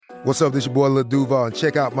What's up, this your boy Lil Duval, and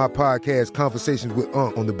check out my podcast, Conversations with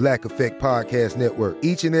Unc, on the Black Effect Podcast Network.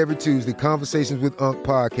 Each and every Tuesday, Conversations with Unc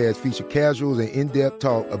podcast feature casuals and in-depth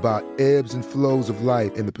talk about ebbs and flows of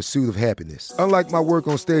life and the pursuit of happiness. Unlike my work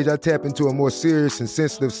on stage, I tap into a more serious and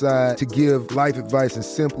sensitive side to give life advice and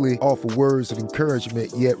simply offer words of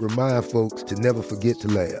encouragement, yet remind folks to never forget to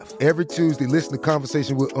laugh. Every Tuesday, listen to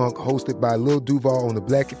Conversations with Unc, hosted by Lil Duval on the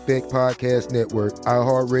Black Effect Podcast Network,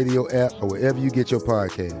 iHeartRadio app, or wherever you get your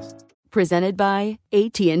podcasts. Presented by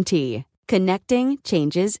AT&T. Connecting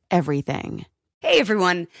changes everything. Hey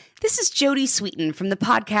everyone, this is Jodie Sweetin from the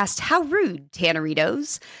podcast How Rude,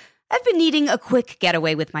 Tanneritos. I've been needing a quick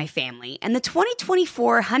getaway with my family, and the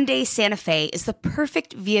 2024 Hyundai Santa Fe is the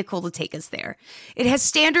perfect vehicle to take us there. It has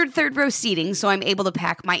standard third-row seating, so I'm able to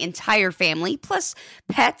pack my entire family, plus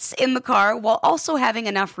pets, in the car, while also having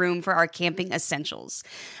enough room for our camping essentials.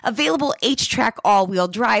 Available H-Track all-wheel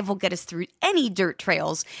drive will get us through any dirt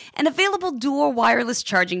trails, and available dual wireless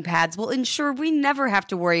charging pads will ensure we never have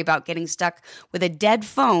to worry about getting stuck with a dead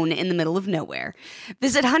phone in the middle of nowhere.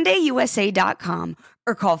 Visit HyundaiUSA.com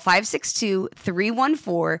or call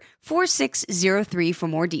 562-314-4603 for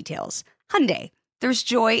more details. Hyundai, there's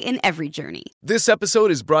joy in every journey. This episode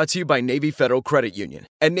is brought to you by Navy Federal Credit Union.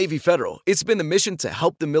 At Navy Federal, it's been the mission to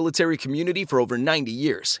help the military community for over 90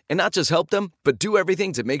 years. And not just help them, but do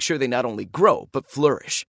everything to make sure they not only grow, but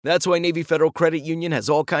flourish. That's why Navy Federal Credit Union has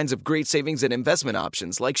all kinds of great savings and investment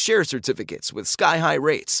options like share certificates with sky-high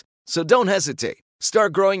rates. So don't hesitate.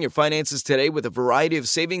 Start growing your finances today with a variety of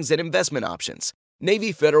savings and investment options.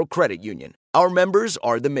 Navy Federal Credit Union. Our members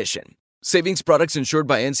are the mission. Savings products insured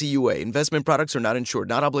by NCUA. Investment products are not insured,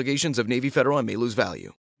 not obligations of Navy Federal and may lose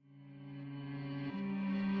value.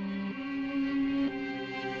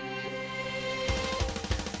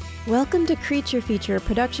 Welcome to Creature Feature, a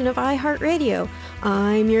production of iHeartRadio.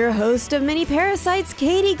 I'm your host of Mini Parasites,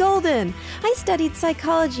 Katie Golden. I studied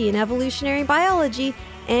psychology and evolutionary biology,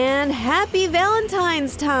 and happy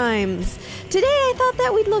Valentine's times! Today I thought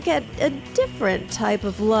that we'd look at a different type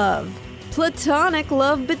of love. Platonic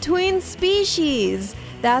love between species.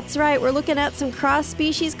 That's right, we're looking at some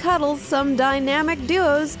cross-species cuddles, some dynamic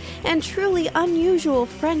duos, and truly unusual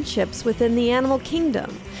friendships within the animal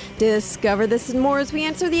kingdom. Discover this and more as we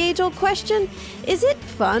answer the age-old question, is it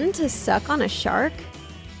fun to suck on a shark?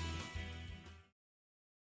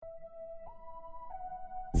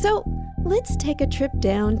 So, let's take a trip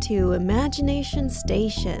down to Imagination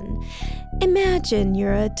Station. Imagine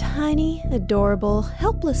you're a tiny, adorable,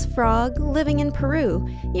 helpless frog living in Peru.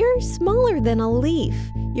 You're smaller than a leaf.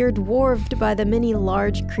 You're dwarfed by the many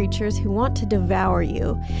large creatures who want to devour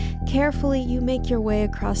you. Carefully, you make your way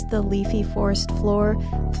across the leafy forest floor,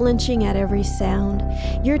 flinching at every sound.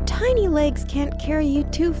 Your tiny legs can't carry you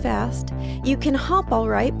too fast. You can hop all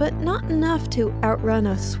right, but not enough to outrun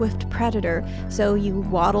a swift predator, so you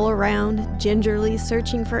waddle around, gingerly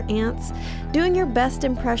searching for ants, doing your best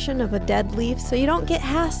impression of a dead leaf so you don't get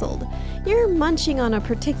hassled. You're munching on a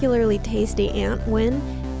particularly tasty ant when,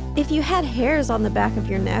 if you had hairs on the back of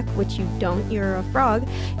your neck, which you don't, you're a frog,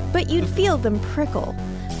 but you'd feel them prickle.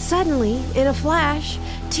 Suddenly, in a flash,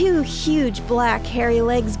 two huge black hairy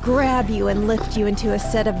legs grab you and lift you into a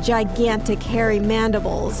set of gigantic hairy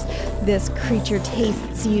mandibles. This creature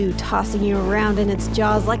tastes you, tossing you around in its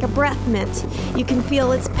jaws like a breath mint. You can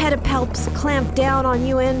feel its pedipalps clamp down on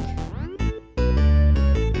you and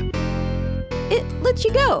it lets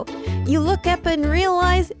you go. You look up and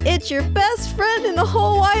realize it's your best friend in the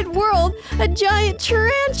whole wide world, a giant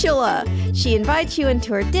tarantula. She invites you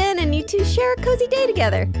into her den and you two share a cozy day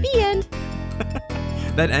together. The end.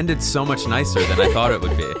 That ended so much nicer than I thought it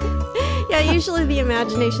would be. Yeah, usually the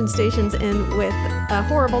Imagination Stations end with a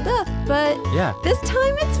horrible death, but yeah, this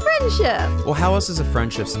time it's friendship. Well, how else is a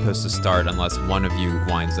friendship supposed to start unless one of you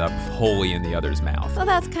winds up wholly in the other's mouth? Well,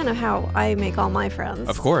 that's kind of how I make all my friends.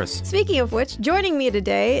 Of course. Speaking of which, joining me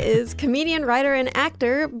today is comedian, writer, and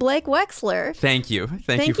actor Blake Wexler. Thank you.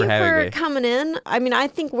 Thank you for having me. Thank you for coming in. I mean, I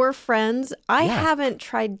think we're friends. I haven't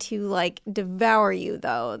tried to, devour you,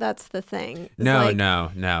 though. That's the thing. No.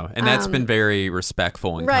 And that's been very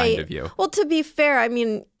respectful and kind of you. Well, to be fair, I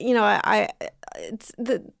mean,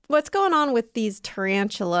 what's going on with these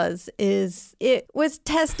tarantulas is it was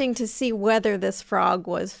testing to see whether this frog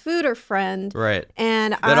was food or friend. Right.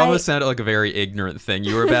 And that almost sounded like a very ignorant thing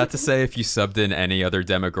you were about to say if you subbed in any other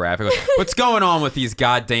demographic. Like, what's going on with these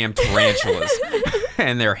goddamn tarantulas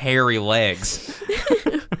and their hairy legs?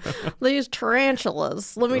 These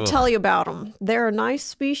tarantulas, let me tell you about them. They're a nice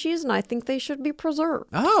species, and I think they should be preserved.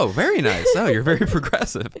 Oh, very nice. Oh, you're very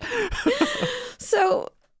progressive. So,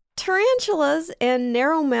 Tarantulas and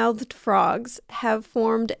narrow-mouthed frogs have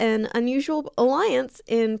formed an unusual alliance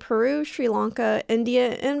in Peru, Sri Lanka,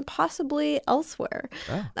 India, and possibly elsewhere.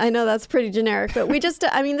 Oh. I know that's pretty generic, but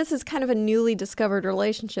this is kind of a newly discovered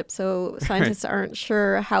relationship, so scientists aren't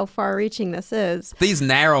sure how far-reaching this is. These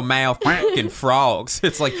narrow-mouthed freaking frogs.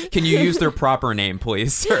 It's like, can you use their proper name,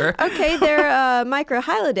 please, sir? Okay, they're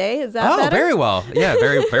Microhylidae. Is that better? Oh, very well. Yeah,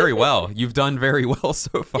 very, very well. You've done very well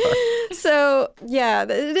so far. So, yeah,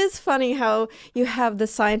 it is funny how you have the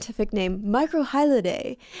scientific name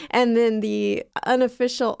Microhylidae and then the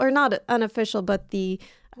unofficial, or not unofficial, but the,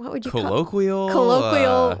 what would you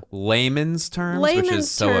colloquial layman's terms, which is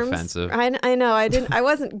so offensive. I know. I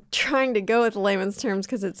wasn't trying to go with layman's terms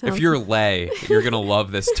because it sounds. If you're lay, you're gonna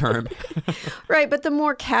love this term. Right, but the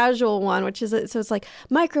more casual one, which is so it's like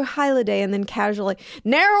Microhylidae and then casual like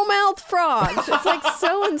narrow-mouthed frogs. It's like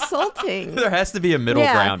so insulting. There has to be a middle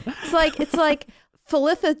ground. It's like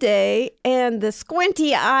Philippidae and the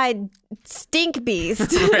squinty-eyed stink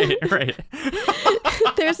beast. Right.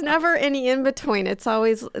 There's never any in between. It's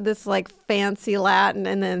always this like fancy Latin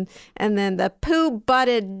and then the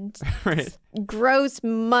poo-butted gross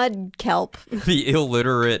mud kelp. The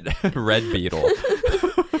illiterate red beetle.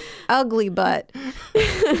 Ugly butt.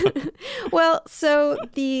 Well, so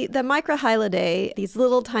the Microhylidae, these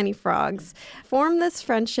little tiny frogs, form this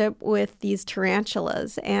friendship with these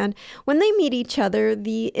tarantulas. And when they meet each other,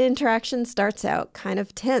 the interaction starts out kind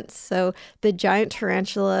of tense. So the giant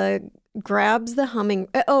tarantula grabs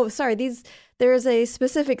the there's a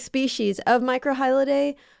specific species of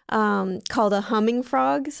Microhylidae called a humming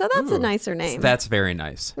frog. So that's a nicer name. That's very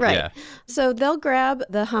nice. Right. Yeah. So they'll grab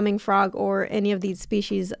the humming frog or any of these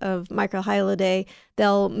species of Microhylidae.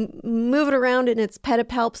 They'll move it around in its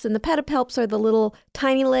pedipalps, and the pedipalps are the little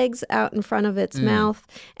tiny legs out in front of its mouth,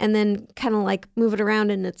 and then kind of like move it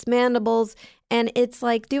around in its mandibles. And it's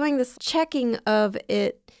like doing this checking of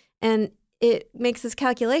it, and it makes this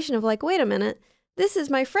calculation of like, wait a minute, this is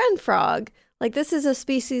my friend frog. Like, this is a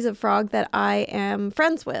species of frog that I am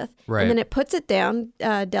friends with. Right. And then it puts it down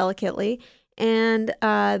delicately. And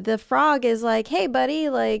the frog is like, hey, buddy,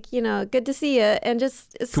 like, good to see you. And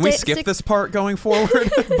just Can we skip this part going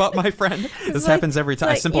forward? But my friend, this happens every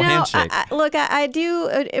time. Simple handshake. I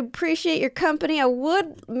do appreciate your company. I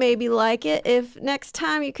would maybe like it if next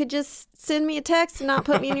time you could just send me a text and not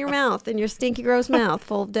put me in your mouth, in your stinky, gross mouth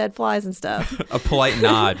full of dead flies and stuff. A polite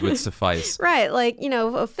nod would suffice. Right. Like,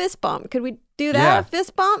 a fist bump. Could we do that? Yeah. A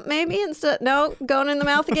fist bump, maybe? Instead, no, going in the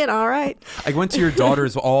mouth again. All right. I went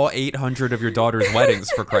to all 800 of your daughter's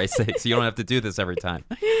weddings, for Christ's sake, so you don't have to do this every time.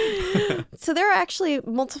 So there are actually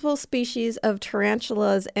multiple species of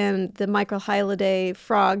tarantulas and the Microhylidae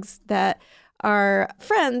frogs that are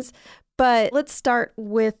friends. But let's start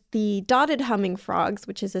with the dotted humming frogs,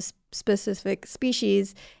 which is a specific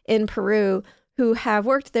species in Peru, who have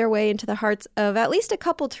worked their way into the hearts of at least a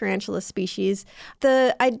couple tarantula species.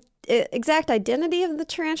 The exact identity of the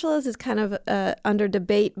tarantulas is kind of under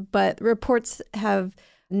debate, but reports have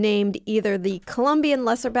named either the Colombian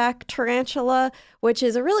lesserback tarantula, which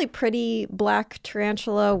is a really pretty black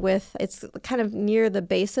tarantula it's kind of near the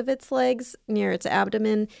base of its legs, near its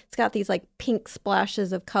abdomen. It's got these like pink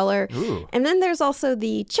splashes of color. Ooh. And then there's also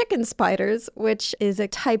the chicken spiders, which is a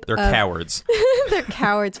type They're cowards. They're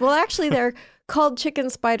cowards. Well, actually, they're called chicken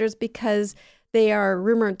spiders because they are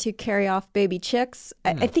rumored to carry off baby chicks.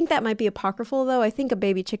 I think that might be apocryphal, though. I think a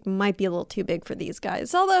baby chick might be a little too big for these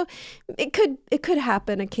guys. Although it could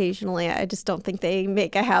happen occasionally. I just don't think they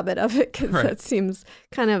make a habit of it because that seems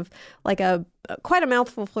kind of like quite a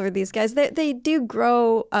mouthful for these guys. They do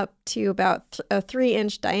grow up to about a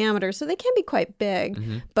 3-inch diameter, so they can be quite big,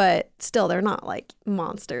 but still they're not like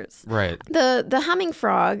monsters. Right. The humming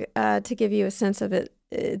frog, to give you a sense of it,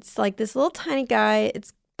 it's like this little tiny guy.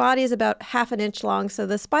 Its body is about 1/2 inch long, so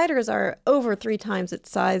the spiders are over 3 times its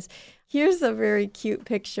size. Here's a very cute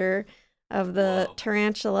picture of the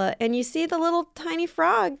tarantula, and you see the little tiny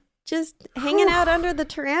frog just hanging out under the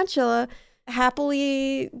tarantula,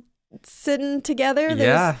 happily sitting together.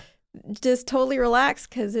 Yeah. Just totally relaxed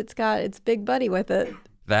because it's got its big buddy with it.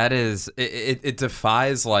 That is, it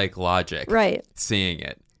defies like logic. Right. Seeing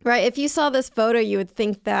it. Right. If you saw this photo, you would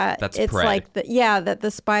think that that's it's prey. Like that the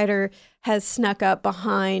spider has snuck up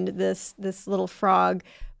behind this little frog.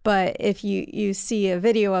 But if you see a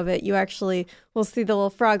video of it, you actually will see the little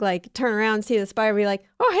frog like turn around, see the spider, be like,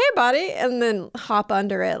 "Oh, hey, buddy," and then hop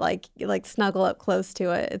under it, like snuggle up close to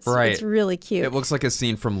it. It's really cute. It looks like a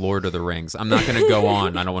scene from Lord of the Rings. I'm not going to go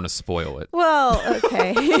on. I don't want to spoil it. Well,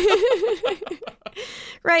 okay.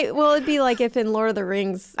 Right. Well, it'd be like if in Lord of the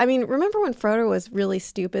Rings, I mean, remember when Frodo was really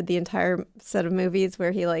stupid the entire set of movies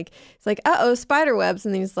where he's like, uh-oh, spider webs.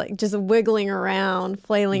 And he's like just wiggling around,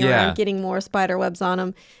 flailing around, getting more spider webs on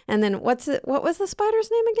him. And then what was the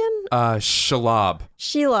spider's name again? Shelob.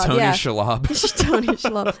 Tony Shelob. Tony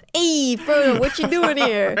Shelob. Hey, Frodo, what you doing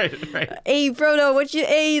here? Right. Hey, Frodo,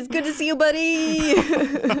 hey, it's good to see you, buddy.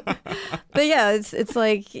 But yeah, it's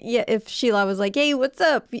like, yeah, if Shelob was like, hey, what's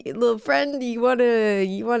up, little friend? You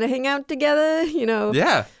wanna hang out together? You know?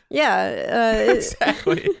 Yeah.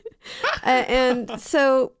 Exactly. And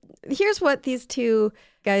so here's what these two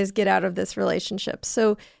guys get out of this relationship.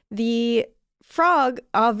 So the frog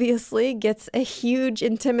obviously gets a huge,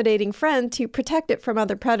 intimidating friend to protect it from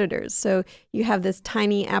other predators. So you have this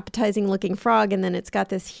tiny, appetizing looking frog, and then it's got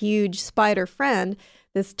this huge spider friend,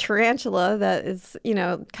 this tarantula that is,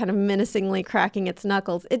 kind of menacingly cracking its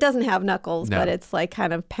knuckles. It doesn't have knuckles, but it's like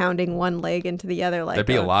kind of pounding one leg into the other. Like there'd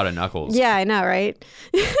be a lot of knuckles. Yeah, I know, right?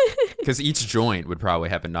 Because each joint would probably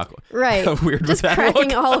have a knuckle. Right. How weird Just would that cracking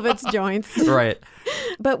look? all of its joints. Right.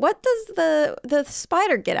 But what does the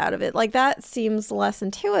spider get out of it? Like, that seems less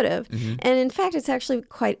intuitive. Mm-hmm. And in fact, it's actually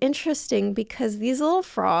quite interesting because these little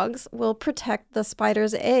frogs will protect the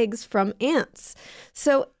spider's eggs from ants.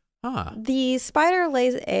 So the spider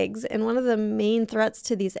lays eggs, and one of the main threats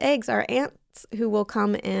to these eggs are ants who will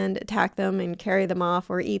come and attack them and carry them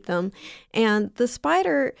off or eat them. And the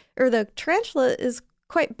spider, or the tarantula, is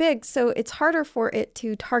quite big, so it's harder for it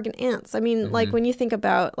to target ants. I mean, like when you think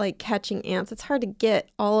about like catching ants, it's hard to get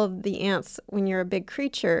all of the ants when you're a big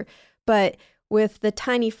creature. But with the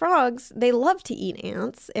tiny frogs, they love to eat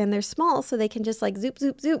ants, and they're small, so they can just like zoop,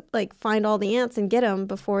 zoop, zoop, like find all the ants and get them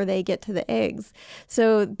before they get to the eggs.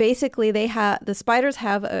 So basically, the spiders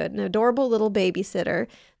have an adorable little babysitter.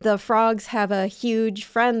 The frogs have a huge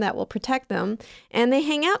friend that will protect them, and they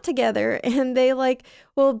hang out together, and they like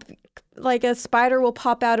a spider will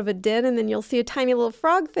pop out of a den, and then you'll see a tiny little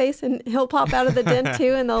frog face, and he'll pop out of the den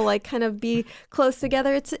too, and they'll like kind of be close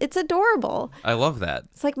together. It's adorable. I love that.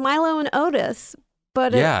 It's like Milo and Otis,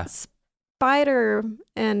 but a spider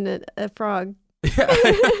and a frog.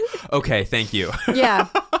 Okay, thank you. Yeah.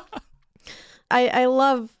 I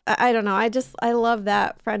love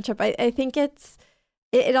that friendship. I think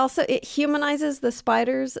it also humanizes the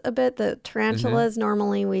spiders a bit. The tarantulas,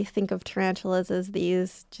 normally we think of tarantulas as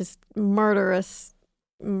these just murderous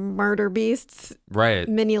murder beasts. Right.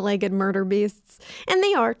 Many-legged murder beasts. And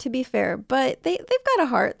they are, to be fair, but they've got a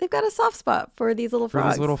heart. They've got a soft spot for these little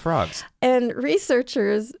frogs. And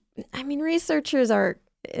researchers are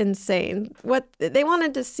insane. What they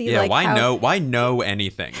wanted to see, why know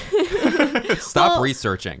anything? Stop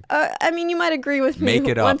researching. You might agree with me. Make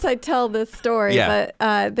it up. Once I tell this story. Yeah.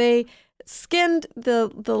 But they skinned the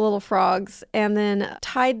little frogs and then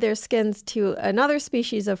tied their skins to another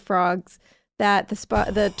species of frogs that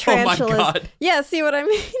the tarantulas. Oh my God. Yeah, see what I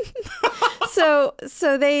mean? So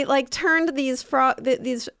they like turned these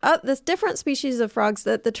this different species of frogs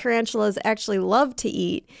that the tarantulas actually love to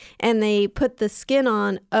eat, and they put the skin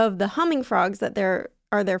on of the humming frogs that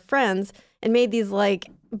are their friends, and made these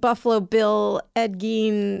like Buffalo Bill, Ed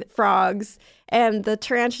Gein frogs. And the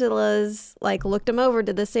tarantulas like looked them over,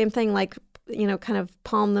 did the same thing, like, kind of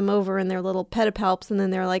palm them over in their little pedipalps, and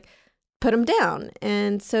then they're like, put them down.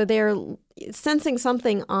 And so they're sensing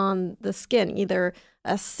something on the skin, either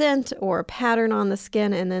a scent or a pattern on the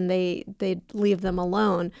skin, and then they leave them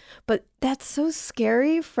alone. But that's so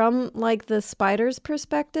scary from like the spider's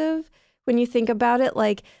perspective when you think about it.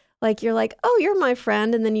 Like you're like, oh, you're my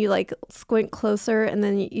friend, and then you like squint closer, and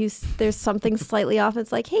then there's something slightly off.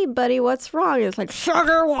 It's like, hey, buddy, what's wrong? And it's like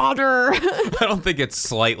sugar water. I don't think it's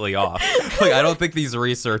slightly off. Like, I don't think these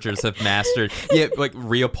researchers have mastered like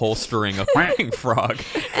reupholstering a fucking frog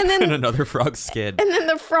and then in another frog's skin. And then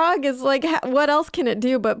the frog is like, what else can it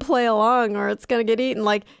do but play along, or it's gonna get eaten?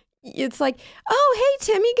 Like, it's like, oh, hey,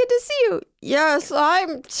 Timmy, good to see you. Yes,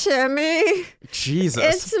 I'm Timmy. Jesus.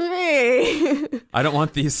 It's me. I don't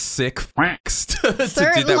want these sick f***s to do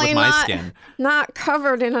that with my skin. Not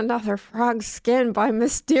covered in another frog's skin by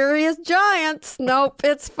mysterious giants. Nope,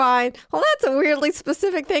 it's fine. Well, that's a weirdly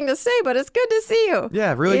specific thing to say, but it's good to see you.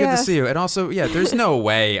 Yeah, really good to see you. And also, there's no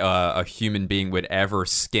way a human being would ever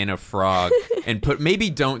skin a frog and maybe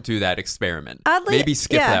don't do that experiment. Maybe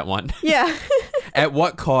skip that one. Yeah. At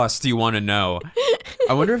what cost do you want to know?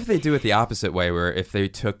 I wonder if they do it the opposite way, where if they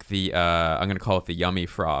took the, I'm going to call it the yummy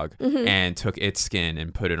frog, and took its skin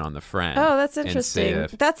and put it on the friend. Oh, that's interesting.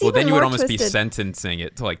 That's well, even then you more would almost twisted. be sentencing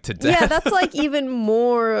it to death. Yeah, that's like even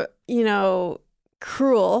more,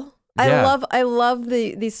 cruel. I love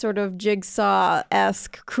the sort of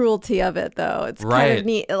Jigsaw-esque cruelty of it, though. It's kind of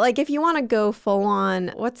neat. Like, if you want to go full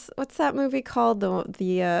on, what's that movie called?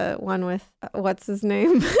 The one with what's his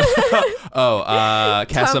name?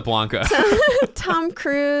 Casablanca. Tom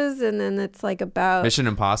Cruise, and then it's like about Mission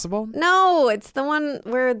Impossible? No, it's the one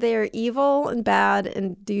where they're evil and bad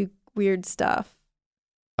and do weird stuff.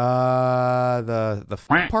 The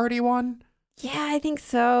party one? Yeah, I think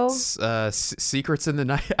so. Secrets in the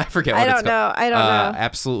Night. I forget what it's called. I don't know.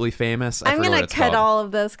 Absolutely Famous. I'm going to cut all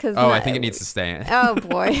of this because... I think it needs to stay in. Oh,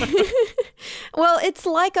 boy. Well, it's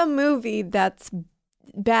like a movie that's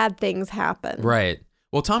bad things happen. Right.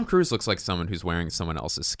 Well, Tom Cruise looks like someone who's wearing someone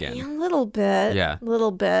else's skin. Yeah, a little bit. Yeah. A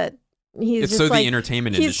little bit. It's so the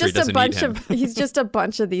entertainment industry doesn't need him. He's just a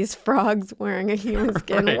bunch of these frogs wearing a human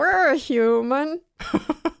skin. Right. We're a human.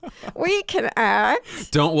 We can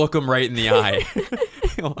act. Don't look him right in the eye.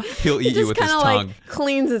 he'll eat you with his tongue. He just kind of like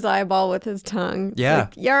cleans his eyeball with his tongue. Yeah.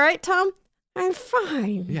 Like, you all right, Tom? I'm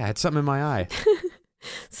fine. Yeah, I had something in my eye.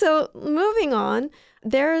 So moving on,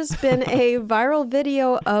 there's been a viral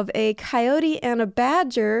video of a coyote and a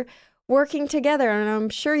badger working together. And I'm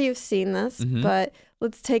sure you've seen this, but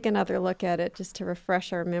let's take another look at it just to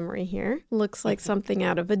refresh our memory here. Looks like something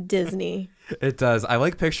out of a Disney. It does. I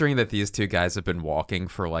like picturing that these two guys have been walking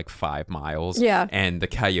for like 5 miles. Yeah. And the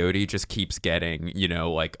coyote just keeps getting,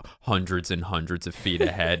 like hundreds and hundreds of feet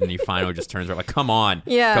ahead. And he finally just turns around like, come on.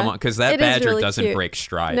 Yeah. Come on. Because that badger really doesn't cute. break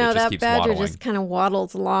stride. No, it just that keeps badger waddling. just kind of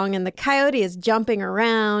waddles along, and the coyote is jumping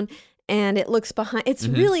around. And it looks behind. It's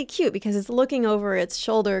really cute because it's looking over its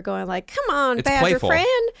shoulder going like, come on, It's badger playful.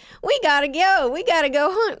 friend. We got to go. We got to go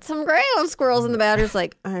hunt some ground squirrels. And the badger's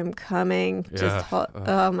like, I'm coming.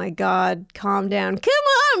 Oh, my God. Calm down. Come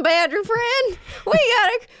on, badger friend. Look,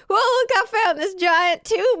 I found this giant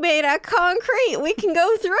tube made out of concrete. We can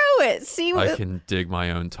go through it. See what... I can dig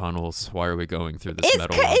my own tunnels. Why are we going through this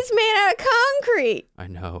metal one? It's made out of concrete. I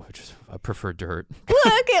know. I prefer dirt. Look,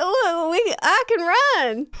 I can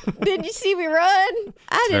run. Did you see me run?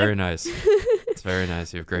 It's very nice. It's very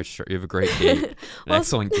nice. You have a great gait. An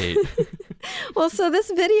excellent gait. Well, so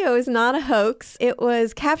this video is not a hoax. It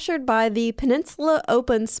was captured by the Peninsula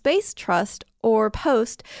Open Space Trust, or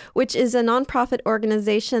POST, which is a nonprofit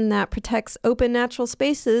organization that protects open natural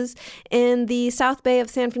spaces in the South Bay of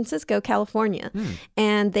San Francisco, California.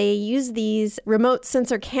 And they use these remote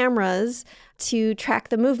sensor cameras to track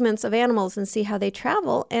the movements of animals and see how they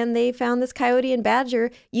travel. And they found this coyote and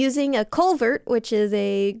badger using a culvert, which is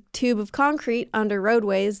a tube of concrete under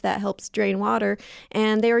roadways that helps drain water.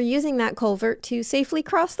 And they were using that culvert to safely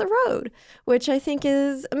cross the road, which I think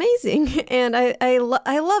is amazing. And I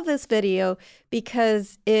love this video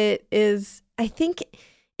because it is, I think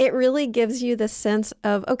it really gives you the sense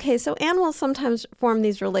of, okay, so animals sometimes form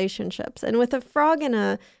these relationships. And with a frog and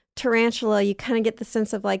a tarantula, you kind of get the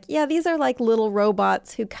sense of like, yeah, these are like little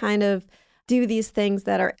robots who kind of do these things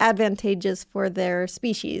that are advantageous for their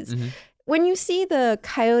species. When you see the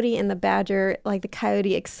coyote and the badger, like the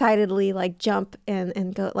coyote excitedly like jump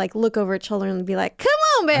and go like look over at children and be like, come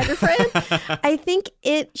on, badger friend. I think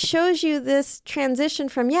it shows you this transition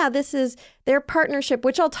from, this is their partnership,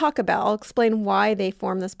 which I'll talk about. I'll explain why they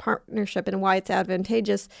form this partnership and why it's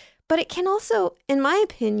advantageous. But it can also, in my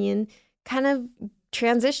opinion, kind of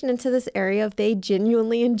transition into this area of they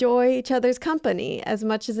genuinely enjoy each other's company as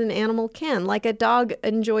much as an animal can. Like a dog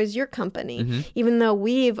enjoys your company, even though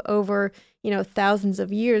we've over, thousands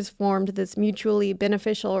of years formed this mutually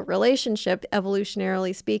beneficial relationship,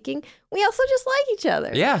 evolutionarily speaking. We also just like each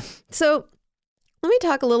other. Yeah. So let me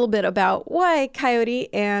talk a little bit about why coyote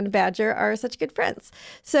and badger are such good friends.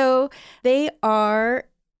 So they are,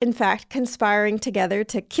 in fact, conspiring together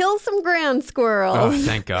to kill some ground squirrels. Oh,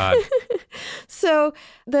 thank God. So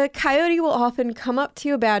the coyote will often come up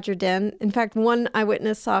to a badger den. In fact, one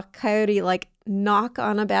eyewitness saw a coyote like knock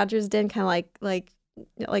on a badger's den, kind of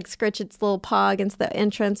like scritch its little paw against the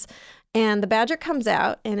entrance. And the badger comes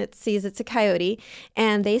out and it sees it's a coyote,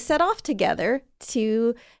 and they set off together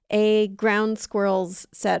to a ground squirrel's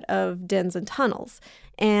set of dens and tunnels.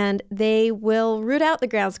 And they will root out the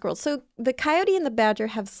ground squirrels. So the coyote and the badger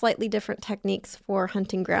have slightly different techniques for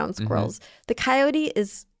hunting ground squirrels. The coyote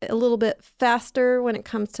is a little bit faster when it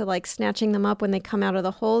comes to like snatching them up when they come out of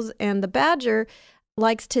the holes. And the badger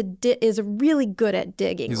likes to is really good at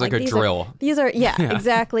digging. He's like a drill. These are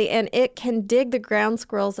exactly. And it can dig the ground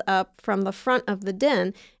squirrels up from the front of the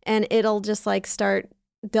den, and it'll just like start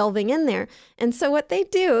delving in there. And so what they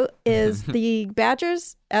do is the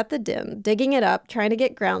badger's at the den digging it up, trying to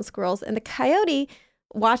get ground squirrels, and the coyote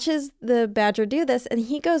watches the badger do this, and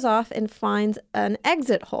he goes off and finds an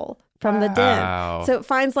exit hole from the den. Wow. So it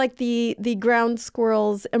finds like the ground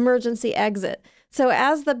squirrel's emergency exit. So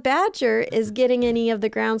as the badger is getting any of the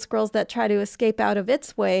ground squirrels that try to escape out of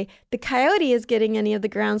its way, the coyote is getting any of the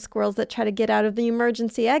ground squirrels that try to get out of the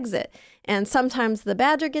emergency exit. And sometimes the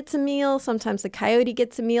badger gets a meal, sometimes the coyote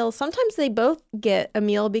gets a meal, sometimes they both get a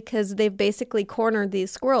meal because they've basically cornered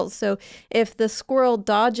these squirrels. So if the squirrel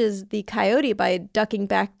dodges the coyote by ducking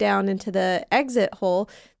back down into the exit hole,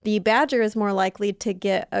 the badger is more likely to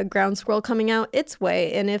get a ground squirrel coming out its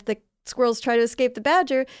way. And if the squirrels try to escape the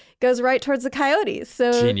badger, it goes right towards the coyotes.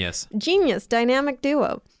 So genius, dynamic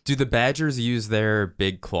duo. Do the badgers use their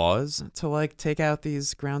big claws to like take out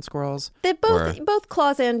these ground squirrels? They both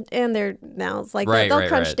claws and their mouths. Like they'll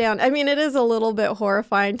crunch down. I mean, it is a little bit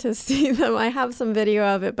horrifying to see them. I have some video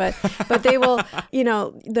of it, but they will,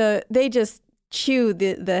 they just chew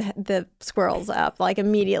the squirrels up like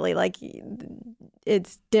immediately, like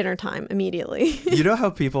it's dinner time immediately. You know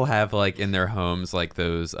how people have like in their homes like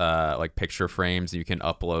those like picture frames you can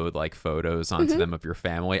upload like photos onto them of your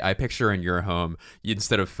family? I picture in your home,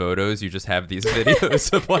 instead of photos, you just have these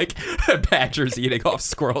videos of like badgers eating off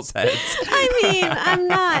squirrels' heads. I mean,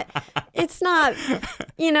 it's not,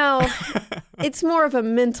 it's more of a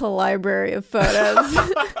mental library of photos.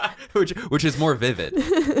 which is more vivid.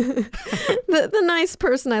 The nice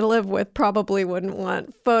person I live with probably wouldn't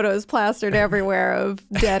want photos plastered everywhere of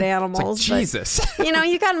dead animals. It's like, Jesus. But,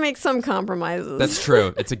 you got to make some compromises. That's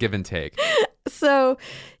true. It's a give and take. So,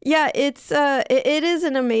 yeah, it is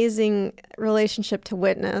an amazing relationship to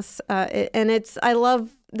witness. I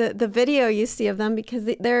love the video you see of them because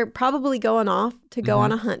they're probably going off to go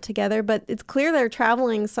on a hunt together, but it's clear they're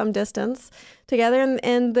traveling some distance together,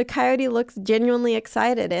 and the coyote looks genuinely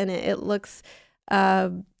excited, and it looks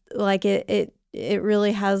like it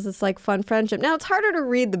really has this like fun friendship. Now it's harder to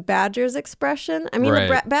read the badger's expression. I mean,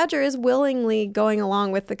 the badger is willingly going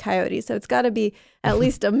along with the coyote, so it's got to be at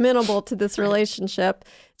least amenable to this relationship.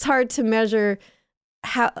 It's hard to measure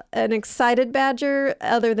how an excited badger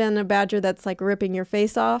other than a badger that's like ripping your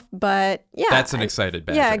face off, but yeah, that's an excited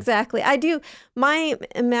badger. Yeah, exactly. I do.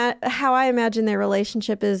 How I imagine their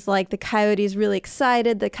relationship is like the coyote's really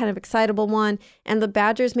excited, the kind of excitable one, and the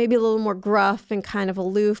badger's maybe a little more gruff and kind of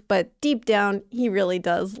aloof, but deep down he really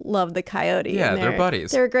does love the coyote. Yeah, they're buddies.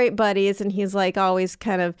 They're great buddies, and he's like always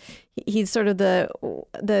kind of, he's sort of the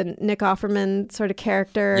Nick Offerman sort of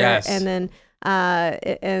character. Yes. And then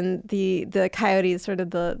and the coyote is sort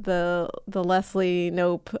of the Leslie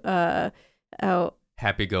Knope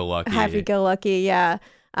happy-go-lucky, yeah.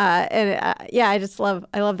 I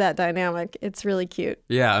love that dynamic. It's really cute.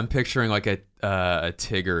 Yeah, I'm picturing like a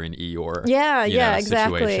Tigger and Eeyore. Yeah,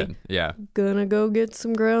 exactly. Situation. Yeah. Gonna go get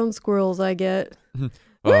some ground squirrels, I get.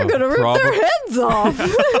 We're gonna rip their heads off.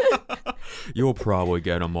 You'll probably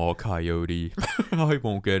get them all, coyote. I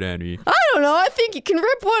won't get any. I don't know. I think you can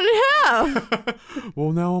rip one in half.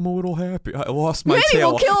 Well, now I'm a little happy. I lost my Maybe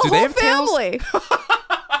tail. We'll kill Do a they whole have tails? family.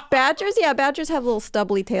 Badgers? Yeah, badgers have little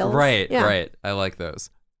stubbly tails. Right. Yeah. I like those.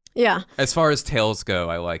 Yeah. As far as tails go,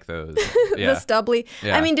 I like those. Yeah. The stubbly.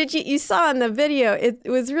 Yeah. I mean, you saw in the video, it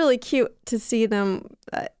was really cute to see them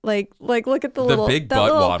like look at the little big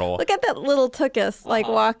butt waddle. Look at that little tuchus like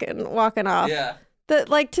walking off. Yeah.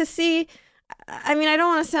 To see, I mean, I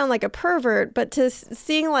don't want to sound like a pervert, but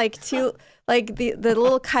seeing like two like the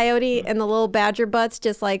little coyote and the little badger butts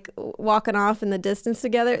just like walking off in the distance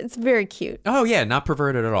together, it's very cute. Oh yeah, not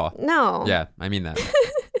perverted at all. No. Yeah, I mean that.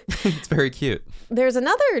 It's very cute. There's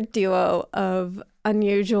another duo of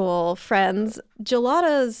unusual friends.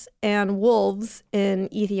 Geladas and wolves in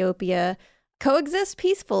Ethiopia coexist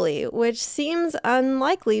peacefully, which seems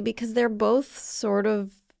unlikely because they're both sort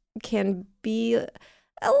of can be a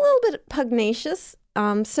little bit pugnacious.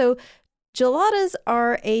 So geladas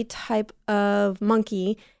are a type of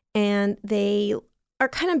monkey, and they are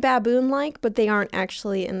kind of baboon-like, but they aren't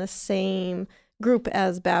actually in the same group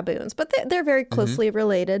as baboons. But they're very closely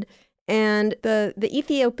related. And the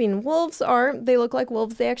Ethiopian wolves they look like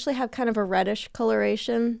wolves. They actually have kind of a reddish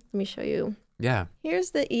coloration. Let me show you. Yeah.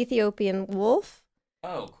 Here's the Ethiopian wolf.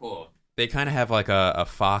 Oh, cool. They kind of have like a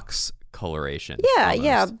fox coloration. Yeah, almost.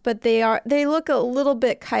 yeah. But they look a little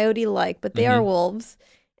bit coyote-like, but they are wolves.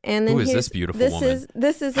 And then who is this beautiful woman?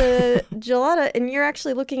 This is a gelada, and you're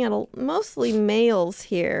actually looking at mostly males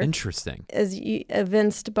here. Interesting. As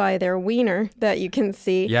evinced by their wiener that you can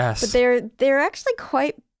see. Yes. But they're actually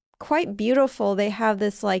quite beautiful. They have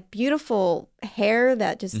this like beautiful hair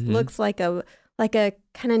that just looks like a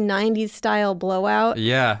kind of 90s style blowout.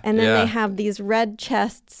 Yeah. And then they have these red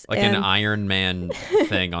chests. Like an Iron Man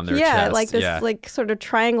thing on their chest. Yeah, like this like sort of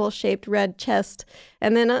triangle shaped red chest.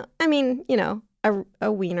 And then, I mean,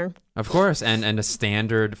 a wiener. Of course, and a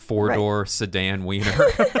standard 4-door sedan wiener.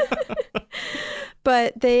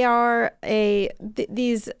 But they are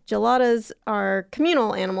these geladas are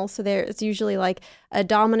communal animals, so it's usually like a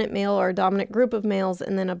dominant male or a dominant group of males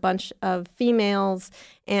and then a bunch of females.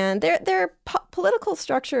 And their political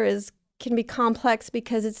structure can be complex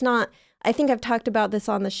because it's not, I think I've talked about this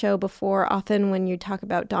on the show before. Often when you talk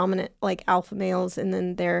about dominant, like alpha males and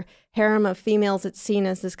then their harem of females, it's seen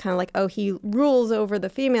as this kind of like, oh, he rules over the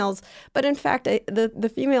females. But in fact,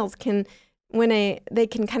 the females can, they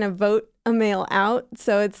can kind of vote a male out.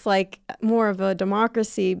 So it's like more of a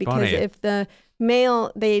democracy because if the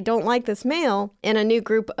male, they don't like this male and a new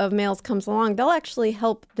group of males comes along, they'll actually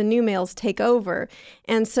help the new males take over.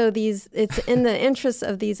 And so it's in the interest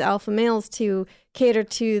of these alpha males to cater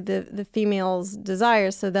to the females'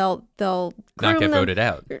 desires. So they'll groom not get them. voted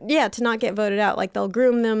out. Yeah, to not get voted out. Like they'll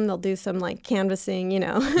groom them, they'll do some like canvassing,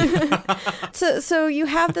 So you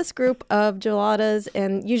have this group of geladas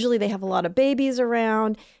and usually they have a lot of babies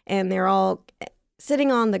around and they're all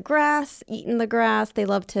sitting on the grass, eating the grass. They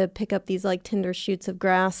love to pick up these like tender shoots of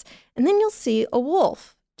grass. And then you'll see a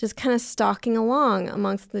wolf just kind of stalking along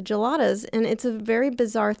amongst the geladas. And it's a very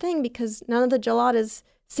bizarre thing because none of the geladas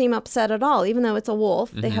seem upset at all, even though it's a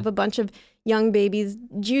wolf. Mm-hmm. They have a bunch of young babies,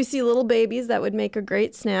 juicy little babies that would make a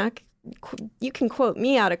great snack. You can quote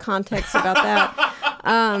me out of context about that.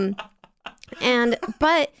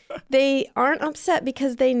 But they aren't upset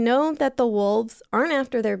because they know that the wolves aren't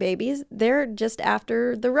after their babies. They're just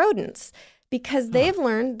after the rodents because they've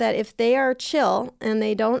learned that if they are chill and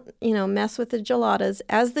they don't, mess with the geladas,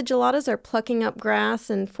 as the geladas are plucking up grass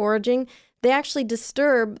and foraging, they actually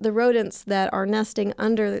disturb the rodents that are nesting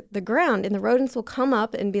under the ground. And the rodents will come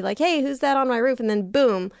up and be like, hey, who's that on my roof? And then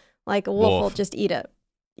boom, like a wolf will just eat it.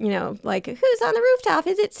 Like, who's on the rooftop?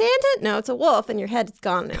 Is it Santa? No, it's a wolf, and your head is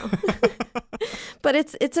gone now. But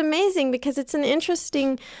it's amazing because it's an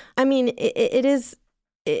interesting, you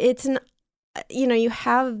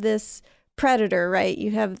have this predator, right? You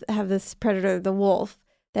have this predator, the wolf,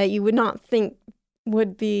 that you would not think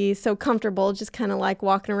would be so comfortable just kind of like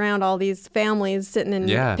walking around all these families sitting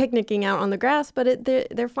and picnicking out on the grass, but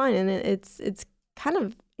they're fine. And it's kind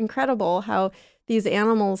of incredible how these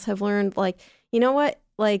animals have learned, like, you know what?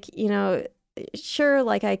 Like, sure,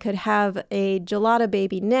 like I could have a gelada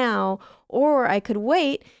baby now, or I could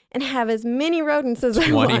wait and have as many rodents as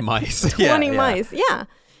I want. 20 mice. 20 mice. Yeah.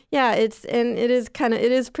 Yeah, it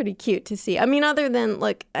is pretty cute to see. I mean, other than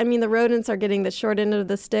the rodents are getting the short end of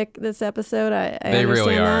the stick this episode. I they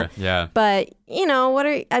really are. That. Yeah. But, in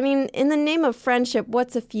the name of friendship,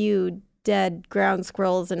 what's a few dead ground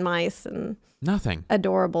squirrels and mice and nothing.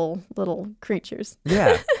 Adorable little creatures.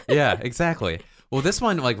 Yeah. Yeah, exactly. Well, this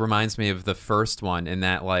one reminds me of the first one in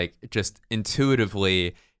that just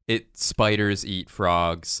intuitively spiders eat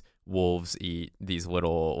frogs, wolves eat these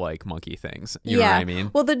little monkey things. You know what I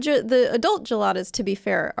mean? Well, the adult geladas, to be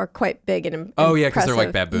fair, are quite big and impressive. Oh yeah, because they're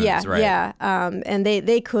like baboons, right? Yeah, and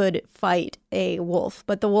they could fight a wolf,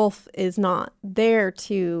 but the wolf is not there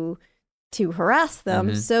to harass them.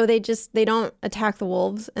 Mm-hmm. So they don't attack the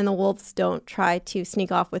wolves, and the wolves don't try to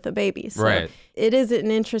sneak off with a baby. So right. It is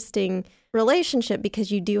an interesting relationship because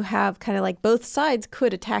you do have kind of both sides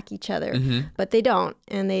could attack each other, mm-hmm. but they don't,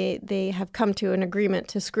 and they have come to an agreement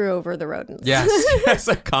to screw over the rodents. Yes,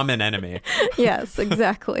 a common enemy. Yes,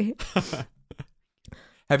 exactly.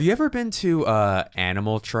 Have you ever been to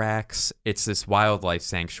Animal Tracks? It's this wildlife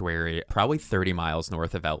sanctuary, probably 30 miles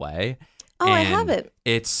north of LA. Oh, I haven't.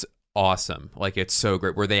 It's awesome. It's so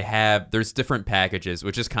great where there's different packages,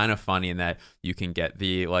 which is kind of funny in that you can get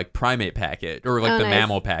the primate package or the nice.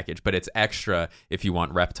 Mammal package, but it's extra if you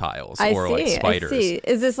want reptiles or spiders. I see.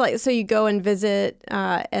 Is this so you go and visit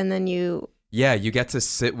and then you... Yeah, you get to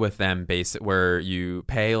sit with them where you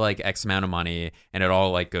pay X amount of money and it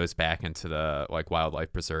all goes back into the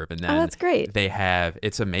wildlife preserve. And then that's great.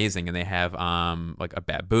 It's amazing. And they have a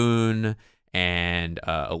baboon and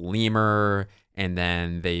a lemur. And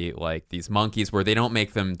then they these monkeys where they don't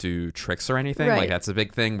make them do tricks or anything. Right. That's a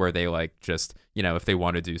big thing where they just, if they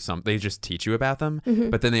want to do something, they just teach you about them.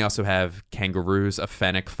 Mm-hmm. But then they also have kangaroos, a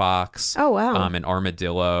fennec fox, oh wow, an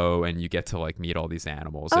armadillo, and you get to meet all these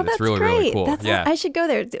animals. Oh, and that's it's really, great. really cool. I should go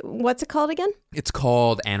there. What's it called again? It's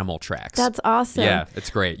called Animal Tracks. That's awesome. Yeah, it's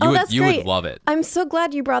great. You would love it. I'm so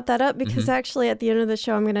glad you brought that up because mm-hmm. actually at the end of the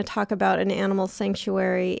show, I'm going to talk about an animal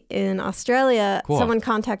sanctuary in Australia. Cool. Someone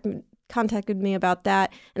contacted me about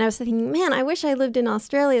that, and I was thinking, man, I wish I lived in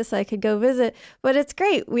Australia so I could go visit, but it's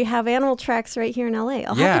great. We have Animal Tracks right here in LA.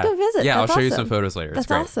 I'll have to go visit. Yeah, That's I'll show you awesome. some photos later.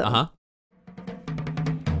 That's it's great. Awesome.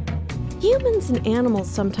 Humans and animals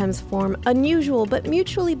sometimes form unusual but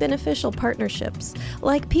mutually beneficial partnerships,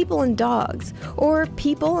 like people and dogs, or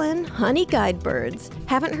people and honey guide birds.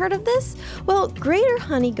 Haven't heard of this? Well, greater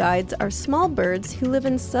honey guides are small birds who live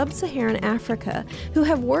in sub-Saharan Africa who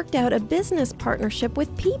have worked out a business partnership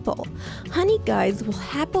with people. Honey guides will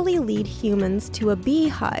happily lead humans to a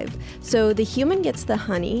beehive, so the human gets the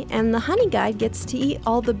honey and the honey guide gets to eat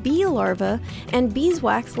all the bee larvae and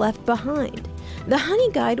beeswax left behind. The honey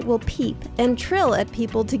guide will peep and trill at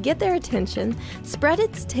people to get their attention, spread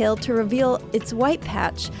its tail to reveal its white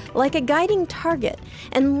patch like a guiding target,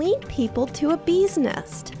 and lead people to a bee's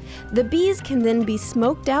nest. The bees can then be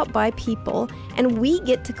smoked out by people, and we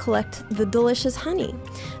get to collect the delicious honey.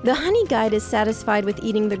 The honey guide is satisfied with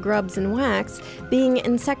eating the grubs and wax, being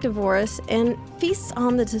insectivorous, and feasts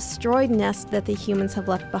on the destroyed nest that the humans have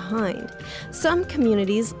left behind. Some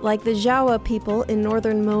communities, like the Jawa people in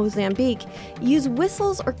northern Mozambique, use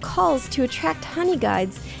whistles or calls to attract honey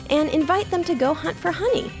guides and invite them to go hunt for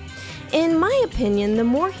honey. In my opinion, the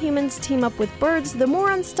more humans team up with birds, the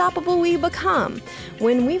more unstoppable we become.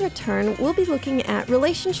 When we return, we'll be looking at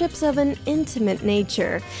relationships of an intimate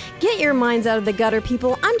nature. Get your minds out of the gutter,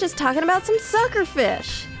 people. I'm just talking about some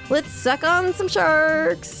suckerfish. Let's suck on some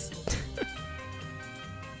sharks.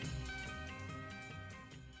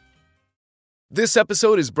 This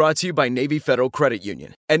episode is brought to you by Navy Federal Credit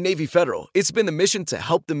Union. At Navy Federal, it's been the mission to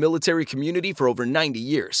help the military community for over 90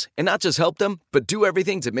 years. And not just help them, but do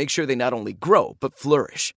everything to make sure they not only grow, but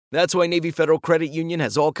flourish. That's why Navy Federal Credit Union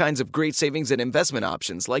has all kinds of great savings and investment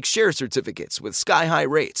options like share certificates with sky-high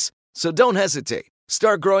rates. So don't hesitate.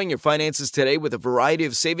 Start growing your finances today with a variety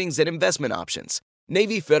of savings and investment options.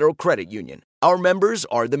 Navy Federal Credit Union. Our members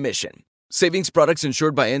are the mission. Savings products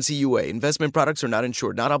insured by NCUA. Investment products are not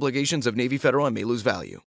insured, not obligations of Navy Federal and may lose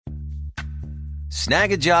value.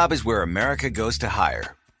 Snag a Job is where America goes to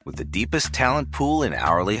hire, with the deepest talent pool in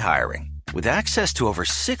hourly hiring. With access to over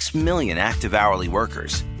 6 million active hourly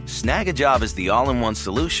workers, Snag a Job is the all-in-one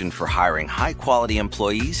solution for hiring high-quality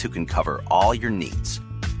employees who can cover all your needs.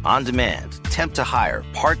 On demand, temp to hire,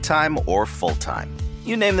 part-time or full-time.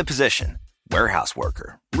 You name the position. Warehouse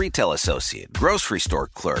worker, retail associate, grocery store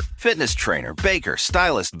clerk, fitness trainer, baker,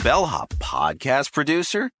 stylist, bellhop, podcast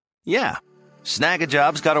producer? Yeah, Snag a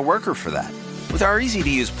Job's got a worker for that. With our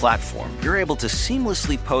easy-to-use platform, you're able to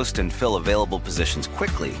seamlessly post and fill available positions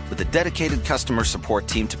quickly with a dedicated customer support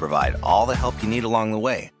team to provide all the help you need along the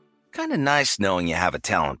way. Kinda nice knowing you have a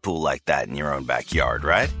talent pool like that in your own backyard,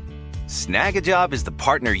 right? Snag a Job is the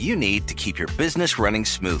partner you need to keep your business running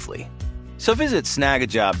smoothly. So visit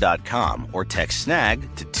snagajob.com or text SNAG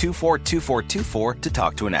to 242424 to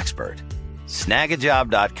talk to an expert.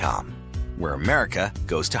 Snagajob.com, where America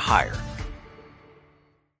goes to hire.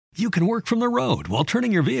 You can work from the road while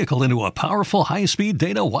turning your vehicle into a powerful high-speed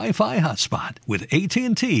data Wi-Fi hotspot with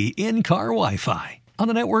AT&T in-car Wi-Fi. On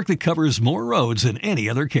a network that covers more roads than any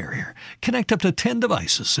other carrier. Connect up to 10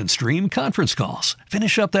 devices and stream conference calls.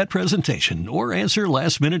 Finish up that presentation or answer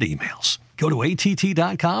last-minute emails. Go to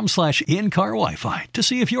att.com/in-car Wi-Fi to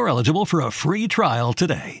see if you're eligible for a free trial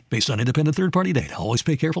today. Based on independent third-party data, always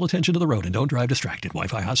pay careful attention to the road and don't drive distracted.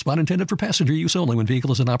 Wi-Fi hotspot intended for passenger use only when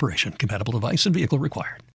vehicle is in operation. Compatible device and vehicle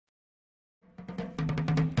required.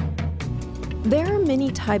 There are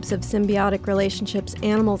many types of symbiotic relationships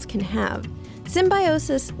animals can have.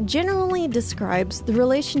 Symbiosis generally describes the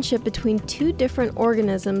relationship between two different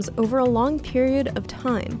organisms over a long period of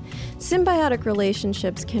time. Symbiotic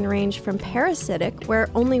relationships can range from parasitic, where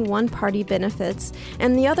only one party benefits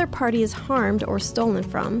and the other party is harmed or stolen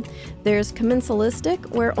from. There's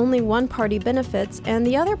commensalistic, where only one party benefits and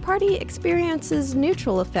the other party experiences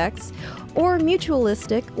neutral effects, or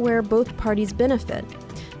mutualistic, where both parties benefit.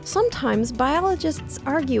 Sometimes biologists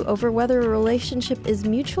argue over whether a relationship is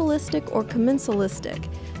mutualistic or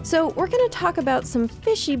commensalistic. So we're going to talk about some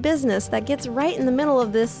fishy business that gets right in the middle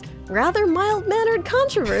of this rather mild-mannered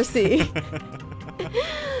controversy.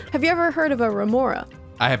 Have you ever heard of a remora?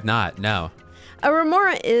 I have not, no. A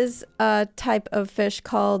remora is a type of fish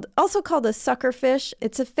also called a suckerfish.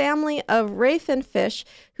 It's a family of rayfin fish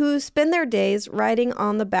who spend their days riding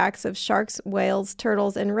on the backs of sharks, whales,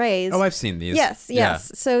 turtles, and rays. Oh, I've seen these. Yes. Yeah.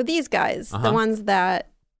 So these guys, the ones that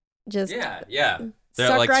just yeah. They're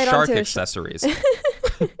suck like right shark onto accessories.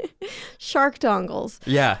 Shark dongles.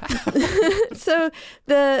 Yeah. So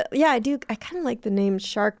I kind of like the name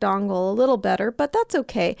shark dongle a little better, but that's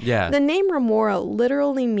okay. Yeah. The name remora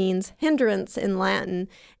literally means hindrance in Latin,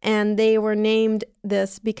 and they were named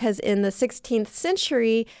this because in the 16th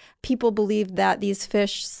century, people believed that these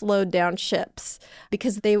fish slowed down ships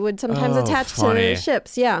because they would sometimes attach funny. to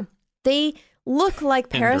ships. Yeah. They look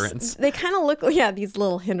like Hindrance. They kind of look, these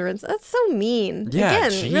little hindrance. That's so mean. Yeah,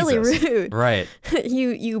 Again, really Jesus. rude. Right.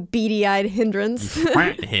 you beady-eyed hindrance.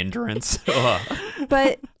 Hindrance. Ugh.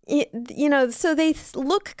 But, so they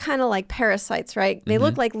look kind of like parasites, right? They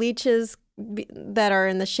look like leeches that are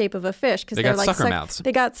in the shape of a fish because They they're got like sucker mouths.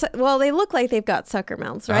 They look like they've got sucker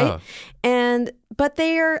mouths, right? But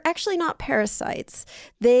they are actually not parasites.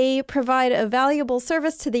 They provide a valuable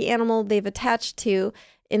service to the animal they've attached to.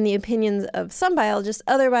 In the opinions of some biologists,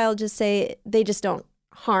 other biologists say they just don't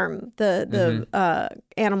harm the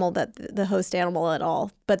animal, the host animal at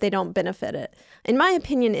all, but they don't benefit it. In my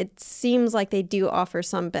opinion, it seems like they do offer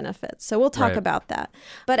some benefits. So we'll talk about that.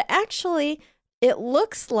 But actually, it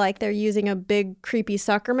looks like they're using a big, creepy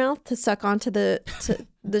sucker mouth to suck onto the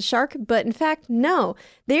shark. But in fact, no,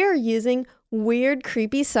 they are using weird,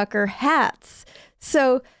 creepy sucker hats.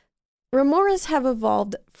 So remoras have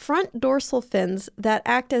evolved front dorsal fins that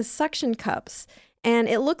act as suction cups. And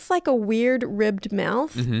it looks like a weird ribbed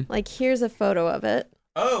mouth. Like, here's a photo of it.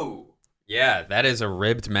 Oh, yeah, that is a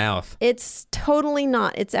ribbed mouth. It's totally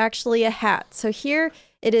not. It's actually a hat. So here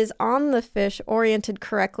it is on the fish, oriented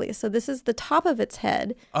correctly. So this is the top of its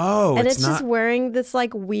head. Oh, and it's just wearing this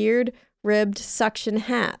like weird ribbed suction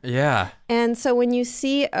hat. Yeah. And so when you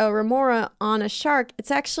see a remora on a shark,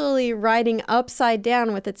 it's actually riding upside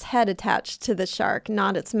down with its head attached to the shark,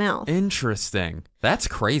 not its mouth. Interesting. That's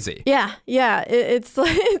crazy. Yeah. It's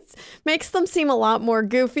like, it makes them seem a lot more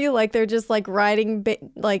goofy, like they're just like riding,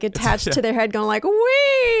 like attached to their head, going like, wee!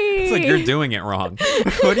 It's like you're doing it wrong.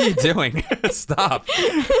 What are you doing? Stop.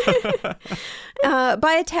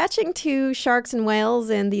 By attaching to sharks and whales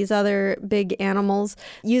and these other big animals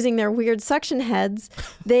using their weird suction heads,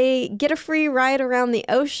 they get a free ride around the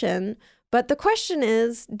ocean. But the question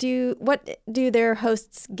is, what do their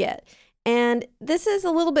hosts get? And this is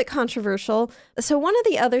a little bit controversial. So one of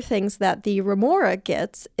the other things that the remora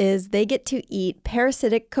gets is they get to eat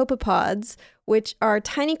parasitic copepods, which are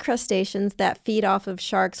tiny crustaceans that feed off of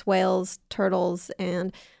sharks, whales, turtles,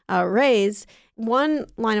 and rays. One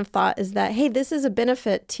line of thought is that, hey, this is a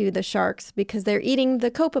benefit to the sharks because they're eating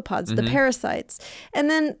the copepods, the parasites.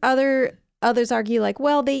 And then others argue like,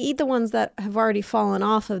 well, they eat the ones that have already fallen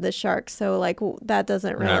off of the shark. So like that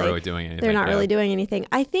doesn't really... They're not really doing anything. They're not really doing anything.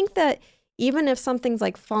 I think that even if something's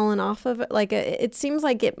like fallen off of it, like it seems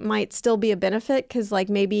like it might still be a benefit because like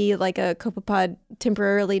maybe like a copepod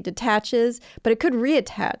temporarily detaches, but it could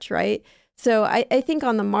reattach, right? So I think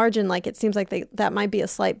on the margin, like it seems like that might be a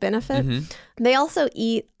slight benefit. They also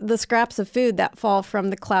eat the scraps of food that fall from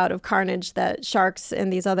the cloud of carnage that sharks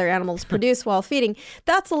and these other animals produce while feeding.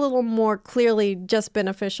 That's a little more clearly just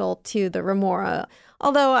beneficial to the remora.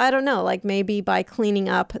 Although, I don't know, like maybe by cleaning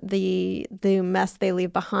up the mess they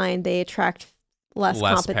leave behind, they attract less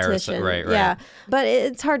competition. Right. Yeah, but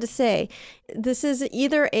it's hard to say. This is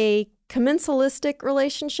either a commensalistic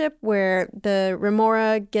relationship where the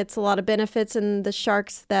remora gets a lot of benefits and the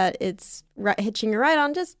sharks that it's hitching a ride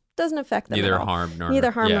on just doesn't affect them Neither at all. harm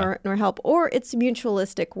nor Help. Or it's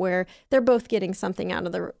mutualistic where they're both getting something out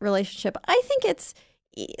of the relationship. I think it's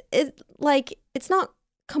not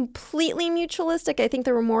completely mutualistic. I think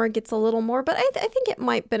the remora gets a little more, but I think it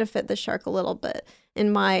might benefit the shark a little bit,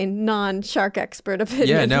 in my non-shark expert opinion.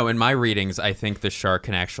 Yeah, no, in my readings, I think the shark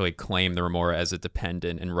can actually claim the remora as a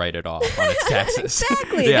dependent and write it off on its taxes.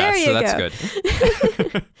 Exactly. Yeah, there you so go. That's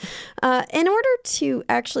good. In order to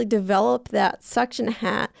actually develop that suction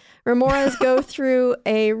hat, remoras go through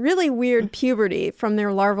a really weird puberty from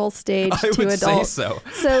their larval stage to adult. Say so.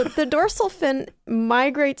 So the dorsal fin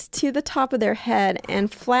migrates to the top of their head and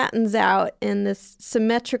flattens out in this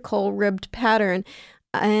symmetrical ribbed pattern.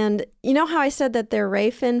 And you know how I said that they're ray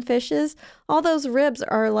fin fishes? All those ribs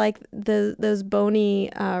are like those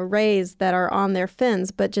bony rays that are on their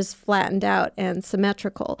fins, but just flattened out and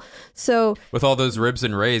symmetrical. So with all those ribs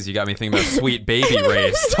and rays, you got me thinking about Sweet Baby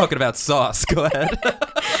Rays. Talking about sauce. Go ahead.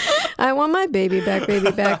 I want my baby back,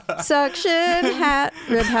 baby back. Suction hat,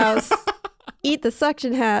 rib house. Eat the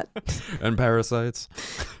suction hat. And parasites.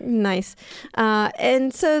 Nice.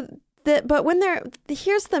 And so... But when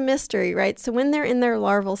here's the mystery, right? So when they're in their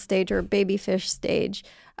larval stage or baby fish stage,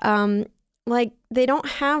 like they don't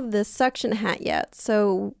have this suction hat yet.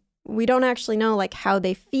 So we don't actually know like how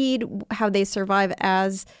they feed, how they survive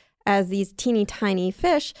as these teeny tiny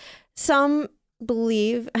fish. Some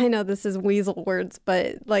believe, I know this is weasel words,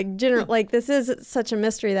 but like general, like this is such a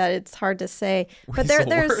mystery that it's hard to say. But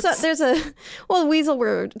there's weasel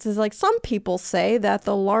words is like some people say that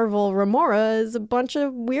the larval remora is a bunch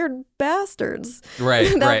of weird bastards.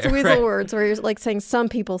 Right. That's weasel words where you're like saying some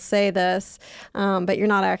people say this, but you're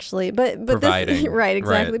not actually. But providing. This, right,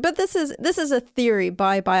 exactly. Right. But this is a theory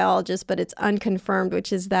by biologists, but it's unconfirmed,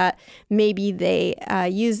 which is that maybe they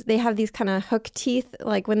have these kind of hook teeth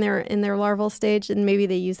like when they're in their larval stage, and maybe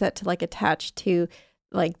they use that to like attach to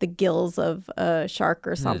like the gills of a shark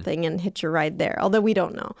or something and hitch a ride there. Although we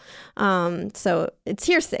don't know. So it's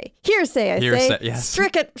hearsay. I say. Yes.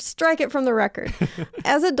 Strike it from the record.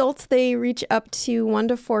 As adults, they reach up to 1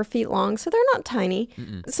 to 4 feet long, so they're not tiny.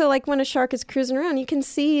 So like when a shark is cruising around, you can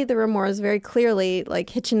see the remoras very clearly like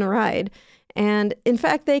hitching a ride. And in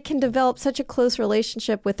fact, they can develop such a close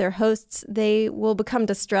relationship with their hosts, they will become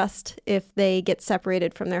distressed if they get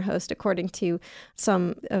separated from their host, according to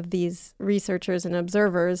some of these researchers and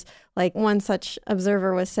observers. Like one such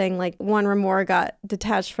observer was saying like one remora got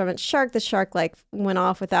detached from its shark. The shark like went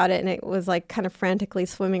off without it, and it was like kind of frantically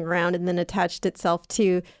swimming around and then attached itself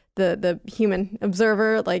to the human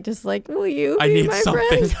observer, like just like, will you be my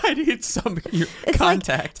friend? I need some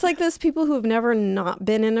contact. It's like those people who have never not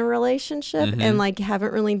been in a relationship and like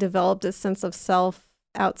haven't really developed a sense of self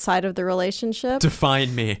outside of the relationship.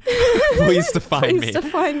 Define me. Please define me. Please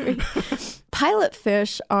define me. Pilot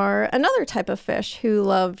fish are another type of fish who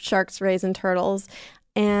love sharks, rays, and turtles.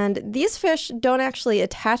 And these fish don't actually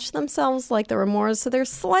attach themselves like the remoras, so they're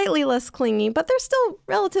slightly less clingy, but they're still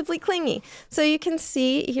relatively clingy. So you can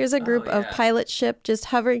see, here's a group of pilot ship just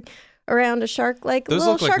hovering around a shark, like those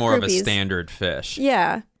little look like shark more groupies. of a standard fish.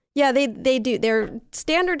 Yeah, they do. They're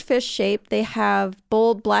standard fish shape. They have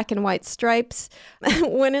bold black and white stripes.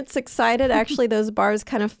 When it's excited, actually, those bars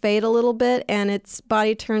kind of fade a little bit, and its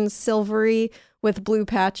body turns silvery with blue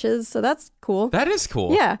patches. So that's cool. That is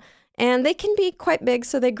cool. Yeah. And they can be quite big,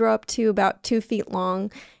 so they grow up to about 2 feet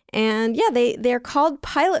long. And yeah, they're called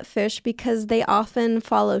pilot fish because they often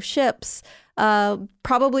follow ships,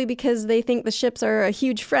 probably because they think the ships are a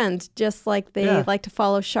huge friend, just like they like to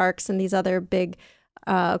follow sharks and these other big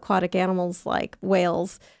aquatic animals like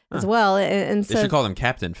whales as well. And so they should call them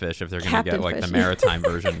captain fish if they're going to get like the maritime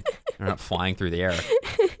version. They're not flying through the air.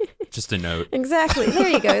 Just a note. Exactly. There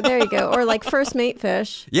you go. Or like first mate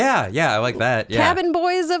fish. Yeah, I like that. Yeah. Cabin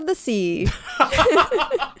boys of the sea.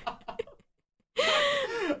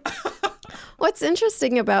 What's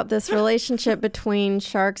interesting about this relationship between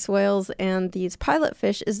sharks, whales, and these pilot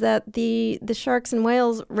fish is that the sharks and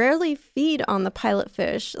whales rarely feed on the pilot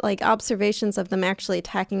fish. Like observations of them actually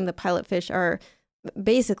attacking the pilot fish are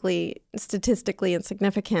basically statistically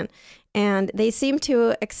insignificant. And they seem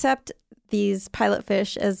to accept these pilot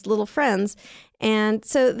fish as little friends. And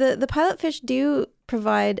so the pilot fish do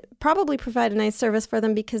probably provide a nice service for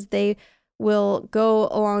them because they will go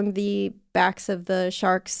along the backs of the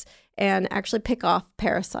sharks and actually pick off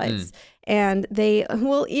parasites. And the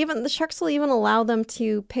sharks will even allow them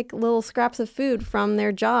to pick little scraps of food from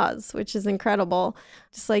their jaws, which is incredible.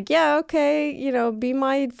 Just like, yeah, okay, be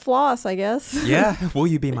my floss, I guess. Yeah, will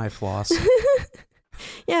you be my floss?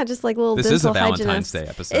 Yeah, just like little this dental is a Valentine's hygienist. Day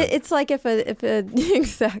episode. It's like if a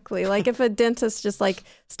exactly like if a dentist just like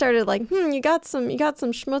started like, you got some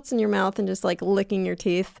schmutz in your mouth and just like licking your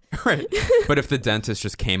teeth. Right. But if the dentist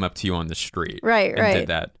just came up to you on the street and did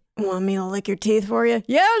that. Want me to lick your teeth for you?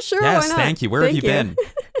 Yeah, sure. Yes, why not? thank you. Where have you been?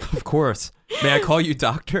 Of course. May I call you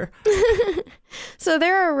doctor? So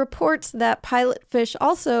there are reports that pilot fish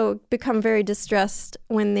also become very distressed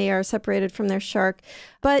when they are separated from their shark.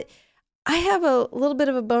 But I have a little bit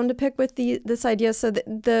of a bone to pick with this idea. So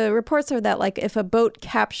the reports are that like if a boat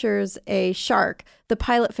captures a shark, the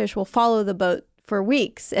pilot fish will follow the boat for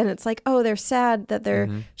weeks. And it's like, oh, they're sad that their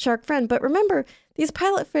shark friend. But remember, these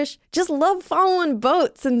pilot fish just love following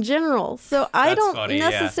boats in general. So I don't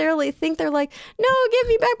necessarily think they're like, no, give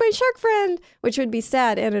me back my shark friend, which would be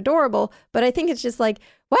sad and adorable. But I think it's just like,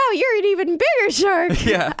 wow, you're an even bigger shark.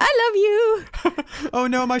 Yeah. I love you. Oh,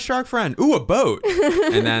 no, my shark friend. Ooh, a boat.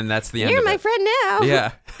 And then that's the end You're of my it. friend now.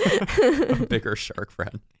 Yeah. A bigger shark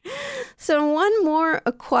friend. So one more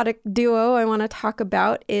aquatic duo I want to talk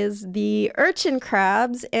about is the urchin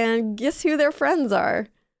crabs. And guess who their friends are?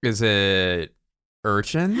 Is it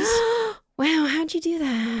urchins? Wow, how'd you do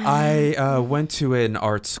that? I went to an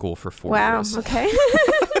art school for 4 years. Wow, okay.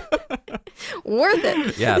 Worth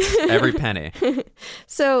it. Yes, every penny.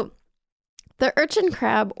 So The urchin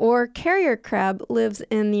crab, or carrier crab, lives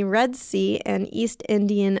in the Red Sea and East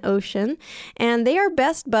Indian Ocean, and they are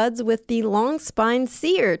best buds with the long-spined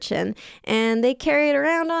sea urchin, and they carry it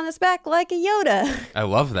around on its back like a Yoda. I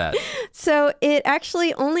love that. So it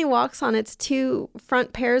actually only walks on its two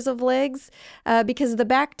front pairs of legs because the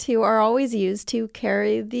back two are always used to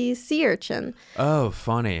carry the sea urchin. Oh,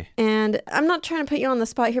 funny. And I'm not trying to put you on the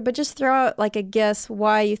spot here, but just throw out like a guess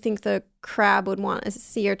why you think the crab would want a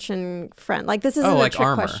sea urchin friend. Like, this isn't like a trick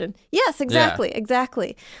armor. question. Yes, exactly. Yeah.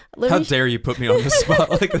 Exactly. How dare you put me on the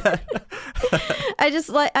spot like that?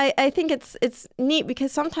 I think it's neat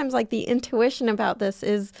because sometimes like the intuition about this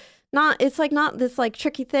is not this like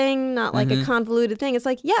tricky thing, not like a convoluted thing. It's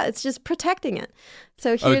like, yeah, it's just protecting it.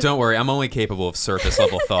 So don't worry, I'm only capable of surface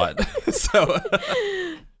level thought.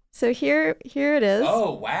 So here it is.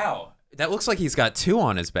 Oh, wow. That looks like he's got two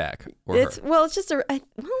on his back. It's just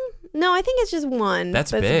I think it's just one.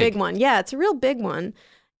 That's big. It's a big one. Yeah, it's a real big one.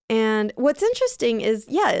 And what's interesting is,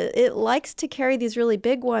 it likes to carry these really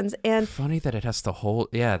big ones. And funny that it has to hold.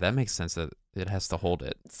 Yeah, that makes sense that it has to hold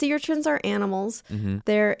it. Sea urchins are animals. Mm-hmm.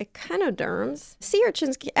 They're echinoderms. Sea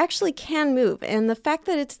urchins actually can move. And the fact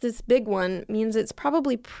that it's this big one means it's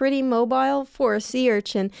probably pretty mobile for a sea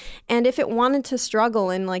urchin. And if it wanted to struggle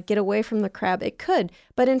and like get away from the crab, it could.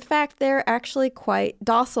 But in fact, they're actually quite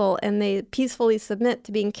docile and they peacefully submit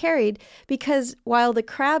to being carried because while the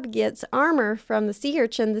crab gets armor from the sea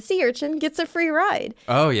urchin gets a free ride.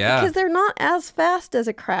 Oh, yeah. Because they're not as fast as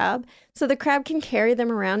a crab. So the crab can carry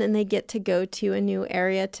them around and they get to go to a new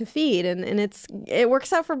area to feed. And it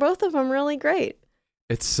works out for both of them really great.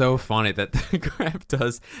 It's so funny that the crab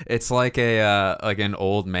does. It's like an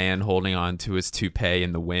old man holding on to his toupee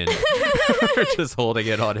in the wind, or just holding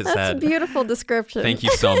it on his head. That's a beautiful description. Thank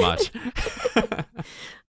you so much.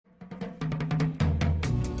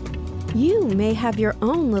 You may have your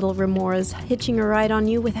own little remoras hitching a ride on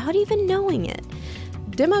you without even knowing it.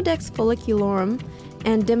 Demodex folliculorum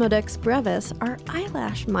and Demodex brevis are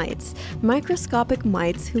eyelash mites, microscopic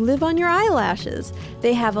mites who live on your eyelashes.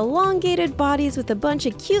 They have elongated bodies with a bunch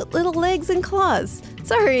of cute little legs and claws.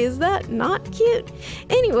 Sorry, is that not cute?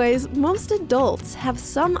 Anyways, most adults have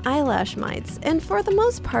some eyelash mites, and for the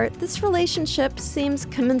most part, this relationship seems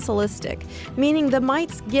commensalistic, meaning the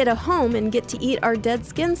mites get a home and get to eat our dead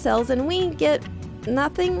skin cells, and we get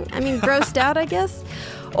nothing. Grossed out, I guess.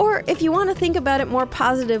 Or if you want to think about it more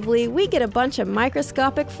positively, we get a bunch of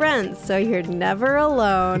microscopic friends, so you're never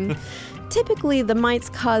alone. Typically, the mites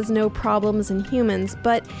cause no problems in humans,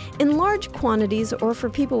 but in large quantities or for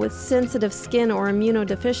people with sensitive skin or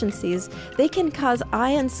immunodeficiencies, they can cause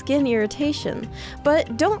eye and skin irritation.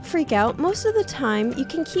 But don't freak out. Most of the time, you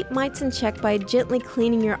can keep mites in check by gently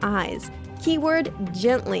cleaning your eyes. Keyword,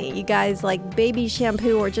 gently. You guys, like baby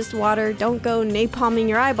shampoo or just water, don't go napalming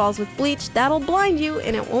your eyeballs with bleach. That'll blind you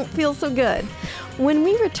and it won't feel so good. When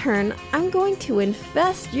we return, I'm going to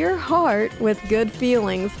infest your heart with good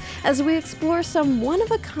feelings as we explore some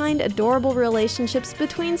one-of-a-kind adorable relationships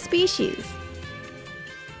between species.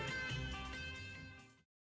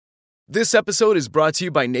 This episode is brought to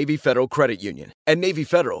you by Navy Federal Credit Union. At Navy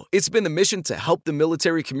Federal, it's been the mission to help the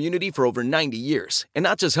military community for over 90 years. And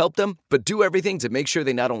not just help them, but do everything to make sure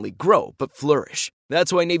they not only grow, but flourish.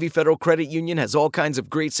 That's why Navy Federal Credit Union has all kinds of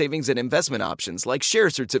great savings and investment options like share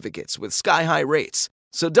certificates with sky-high rates.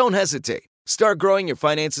 So don't hesitate. Start growing your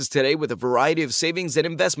finances today with a variety of savings and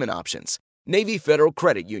investment options. Navy Federal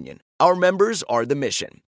Credit Union. Our members are the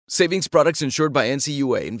mission. Savings products insured by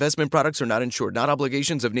NCUA. Investment products are not insured, not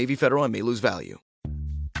obligations of Navy Federal and may lose value.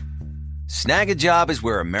 Snag a Job is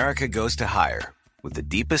where America goes to hire, with the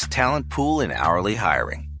deepest talent pool in hourly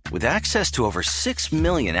hiring. With access to over 6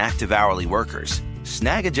 million active hourly workers,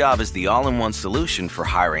 Snag a Job is the all-in-one solution for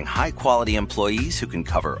hiring high-quality employees who can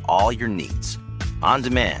cover all your needs. On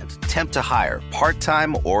demand, temp to hire,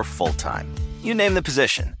 part-time or full-time. You name the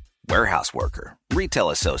position. Warehouse worker,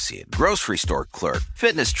 retail associate, grocery store clerk,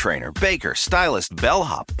 fitness trainer, baker, stylist,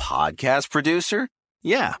 bellhop, podcast producer?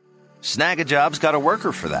 Yeah, Snag a Job's got a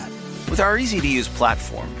worker for that. With our easy-to-use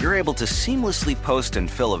platform, you're able to seamlessly post and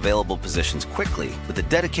fill available positions quickly with a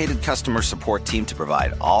dedicated customer support team to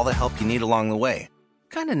provide all the help you need along the way.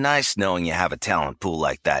 Kinda nice knowing you have a talent pool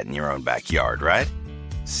like that in your own backyard, right?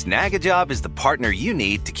 Snag a Job is the partner you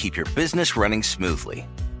need to keep your business running smoothly.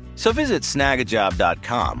 So visit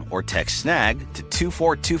snagajob.com or text snag to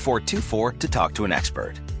 242424 to talk to an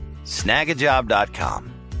expert.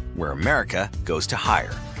 Snagajob.com, where America goes to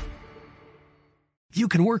hire. You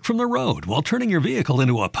can work from the road while turning your vehicle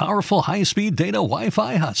into a powerful high-speed data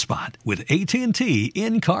Wi-Fi hotspot with AT&T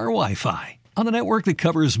in-car Wi-Fi. on the network that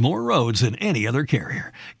covers more roads than any other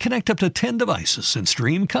carrier. Connect up to 10 devices and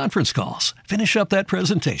stream conference calls. Finish up that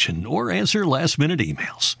presentation or answer last-minute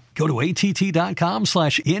emails. Go to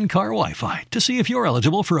att.com/in-car Wi-Fi to see if you're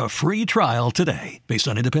eligible for a free trial today. Based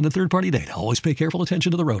on independent third-party data, always pay careful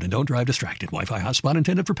attention to the road and don't drive distracted. Wi-Fi hotspot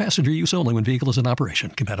intended for passenger use only when vehicle is in operation.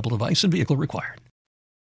 Compatible device and vehicle required.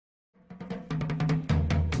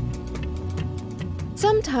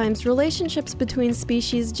 Sometimes relationships between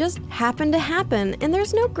species just happen to happen, and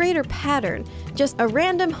there's no greater pattern, just a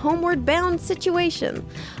random homeward-bound situation.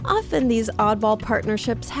 Often these oddball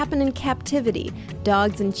partnerships happen in captivity.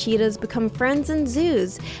 Dogs and cheetahs become friends in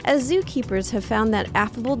zoos, as zookeepers have found that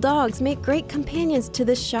affable dogs make great companions to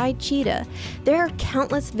the shy cheetah. There are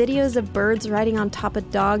countless videos of birds riding on top of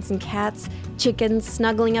dogs and cats, chickens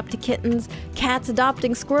snuggling up to kittens, cats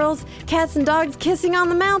adopting squirrels, cats and dogs kissing on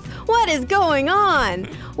the mouth. What is going on?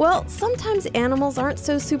 Well, sometimes animals aren't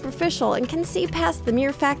so superficial and can see past the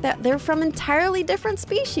mere fact that they're from entirely different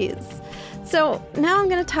species. So now I'm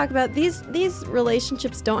going to talk about these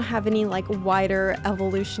relationships don't have any like wider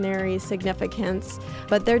evolutionary significance,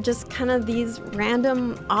 but they're just kind of these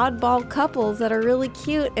random oddball couples that are really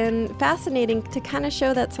cute and fascinating to kind of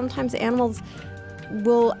show that sometimes animals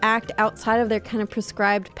will act outside of their kind of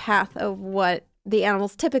prescribed path of what the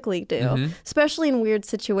animals typically do, especially in weird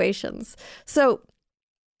situations. So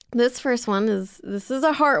this first one is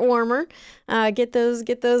a heart warmer. Get those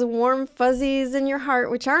warm fuzzies in your heart,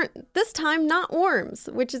 which aren't this time not worms,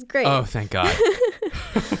 which is great. Oh, thank God.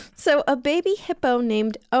 So a baby hippo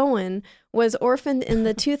named Owen was orphaned in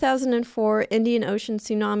the 2004 Indian Ocean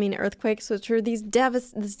tsunami and earthquakes, which were this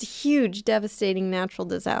huge, devastating natural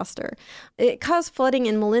disaster. It caused flooding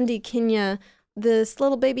in Malindi, Kenya. This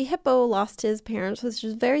little baby hippo lost his parents, which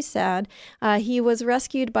was very sad. He was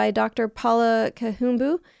rescued by Dr. Paula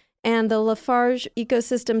Kahumbu and the Lafarge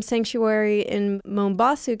Ecosystem Sanctuary in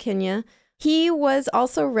Mombasa, Kenya. He was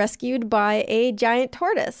also rescued by a giant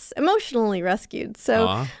tortoise, emotionally rescued.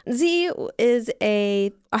 So Z is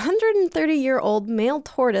a 130-year-old male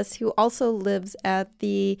tortoise who also lives at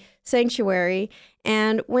the sanctuary.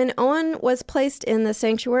 And when Owen was placed in the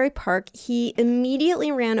sanctuary park, he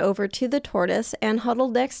immediately ran over to the tortoise and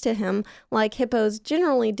huddled next to him like hippos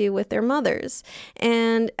generally do with their mothers.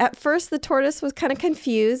 And at first, the tortoise was kind of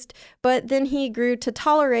confused, but then he grew to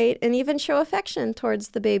tolerate and even show affection towards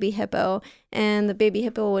the baby hippo. And the baby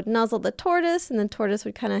hippo would nuzzle the tortoise, and the tortoise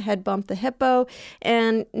would kind of head bump the hippo.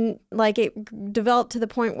 And like it developed to the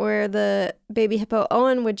point where the baby hippo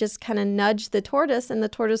Owen would just kind of nudge the tortoise, and the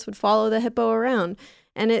tortoise would follow the hippo around.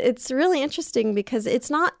 And it's really interesting because it's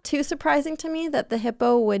not too surprising to me that the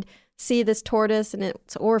hippo would see this tortoise and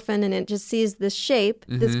it's orphaned and it just sees this shape,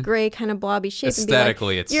 this gray kind of blobby shape.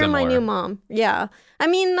 Aesthetically, and be like, it's you're similar. my new mom. Yeah. I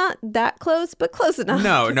mean, not that close, but close enough.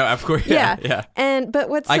 No, of course. Yeah. But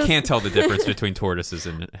what's I can't tell the difference between tortoises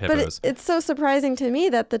and hippos. But it's so surprising to me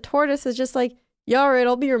that the tortoise is just like, yeah, all right,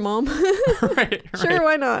 I'll be your mom. Right. Sure,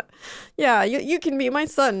 why not? Yeah, you can be my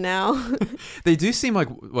son now. They do seem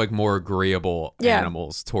like more agreeable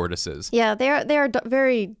animals, tortoises. Yeah, they are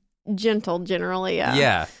very gentle generally.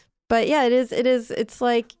 Yeah. But yeah, it's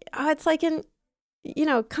like in,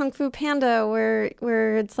 Kung Fu Panda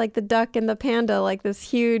where it's like the duck and the panda, like this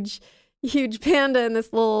huge panda and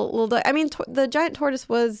this little duck. I mean, the giant tortoise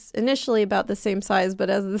was initially about the same size, but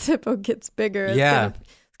as the hippo gets bigger,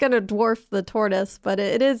 it's gonna dwarf the tortoise. But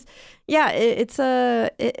I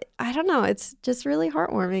don't know. It's just really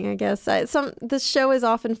heartwarming, I guess. This show is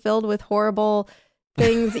often filled with horrible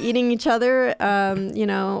things eating each other,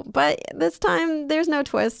 but this time there's no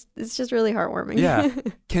twist. It's just really heartwarming. Yeah.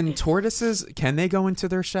 Can tortoises, they go into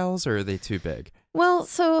their shells, or are they too big? Well,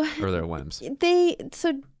 or their limbs?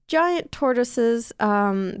 Giant tortoises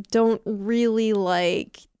don't really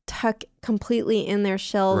tuck completely in their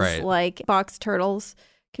shells like box turtles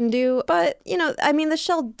can do. But, the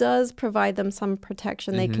shell does provide them some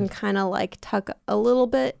protection. They can kind of tuck a little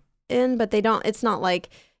bit in, but they don't, it's not like,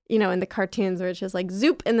 in the cartoons where it's just like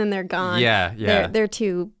zoop and then they're gone. Yeah. They're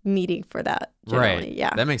too meaty for that. Generally. Right.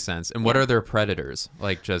 Yeah. That makes sense. And what are their predators?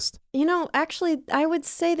 Actually, I would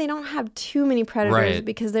say they don't have too many predators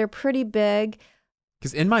because they're pretty big.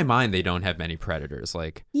 Because in my mind, they don't have many predators.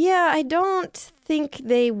 Yeah, I don't think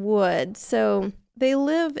they would. So they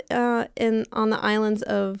live on the islands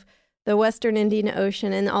of the Western Indian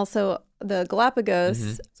Ocean and also the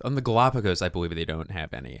Galapagos. So on the Galapagos, I believe they don't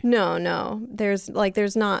have any. No. There's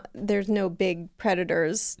no big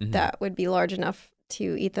predators that would be large enough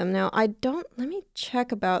to eat them. Now, let me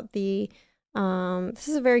check about the, this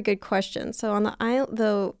is a very good question. So on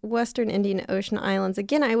the Western Indian Ocean islands,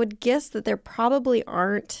 again, I would guess that there probably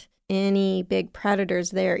aren't any big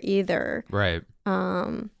predators there either. Right.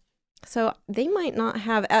 So they might not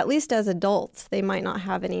have, at least as adults, they might not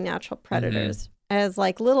have any natural predators. As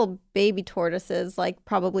like little baby tortoises, like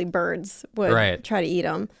probably birds would try to eat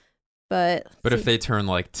them. But if they turn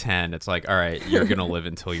like 10, it's like, all right, you're going to live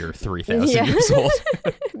until you're 3,000 years old.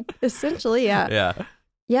 Essentially, yeah. Yeah.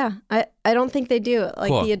 Yeah, I don't think they do.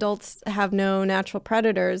 Like the adults have no natural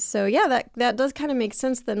predators. So yeah, that does kind of make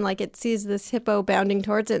sense then. Like it sees this hippo bounding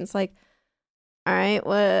towards it and it's like, all right,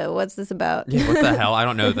 what's this about? Yeah, what the hell? I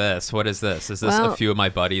don't know this. What is this? Is this a few of my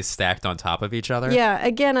buddies stacked on top of each other? Yeah,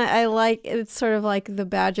 again, I like, it's sort of like the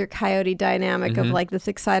badger coyote dynamic of like this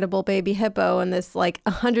excitable baby hippo and this like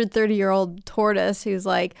 130-year-old tortoise who's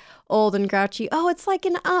like old and grouchy. Oh, it's like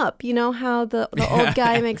an Up. You know how the old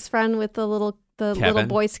guy makes friend with the little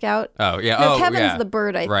Boy Scout? Oh, yeah. No, Kevin's the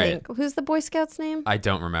bird, I think. Who's the Boy Scout's name? I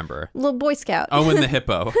don't remember. Little Boy Scout. Owen the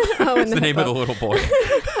hippo. It's the name of the little boy.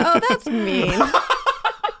 Oh, that's mean.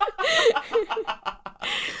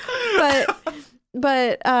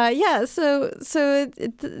 But yeah, so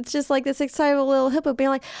it's just like this excitable little hippo being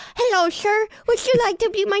like, "Hello, sir. Would you like to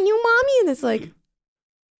be my new mommy?" And it's like,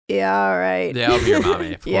 yeah, all right. Yeah, I'll be your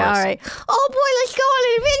mommy, of course. Yeah, all right. Oh boy, let's go on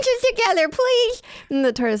an adventure together, please. And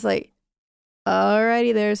the tortoise like,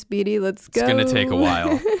 alrighty there, Speedy, let's go. It's gonna take a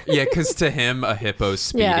while. Yeah, because to him, a hippo's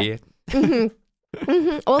speedy. Yeah.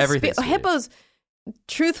 Well, Everything's hippos,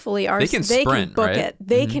 truthfully, they can sprint, book right? it.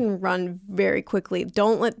 They can run very quickly.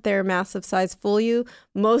 Don't let their massive size fool you.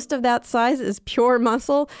 Most of that size is pure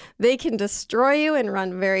muscle. They can destroy you and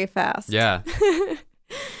run very fast. Yeah.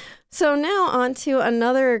 So now on to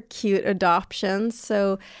another cute adoption.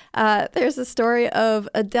 So there's a story of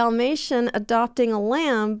a Dalmatian adopting a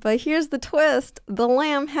lamb, but here's the twist. The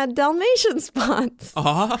lamb had Dalmatian spots.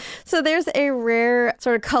 So there's a rare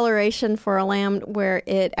sort of coloration for a lamb where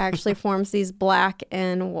it actually forms these black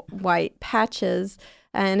and white patches.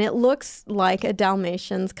 And it looks like a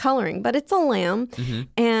Dalmatian's coloring, but it's a lamb.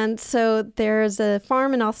 And so there's a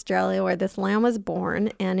farm in Australia where this lamb was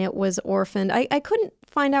born and it was orphaned. I couldn't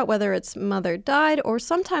find out whether its mother died or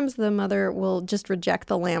sometimes the mother will just reject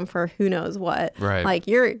the lamb for who knows what. Right. Like,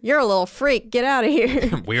 you're a little freak. Get out of here.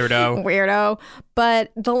 Weirdo.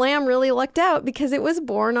 But the lamb really lucked out because it was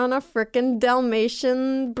born on a frickin'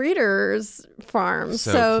 Dalmatian breeder's farm.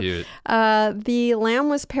 So cute. The lamb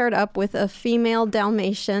was paired up with a female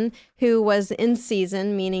Dalmatian who was in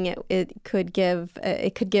season, meaning it could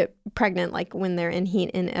get pregnant like when they're in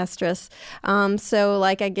heat and estrus. So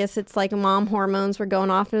like I guess it's like mom hormones were going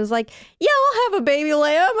off and it was like, yeah, I'll have a baby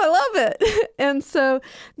lamb. I love it. And so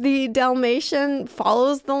the Dalmatian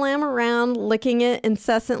follows the lamb around, licking it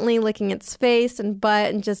incessantly, licking its face and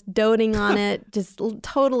butt and just doting on it, just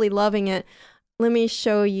totally loving it. Let me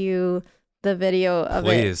show you the video of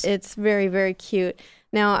it. It's very, very cute.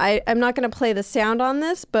 Now, I'm not going to play the sound on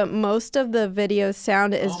this, but most of the video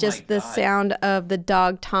sound is just the sound of the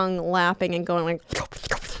dog tongue lapping and going like...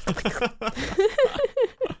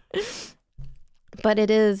 But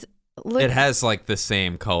it is... Look, it has like the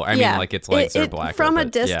same color. I mean, like its legs are blacker. From a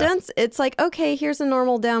distance, it's like, okay, here's a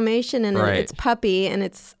normal Dalmatian and it's puppy. And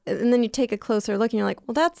then you take a closer look and you're like,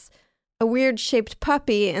 well, that's a weird shaped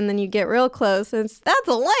puppy. And then you get real close and that's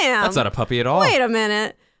a lamb. That's not a puppy at all. Wait a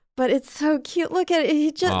minute. But it's so cute. Look at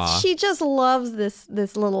it. She just loves this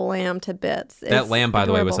little lamb to bits. That lamb, by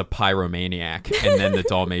the way, was a pyromaniac, and then the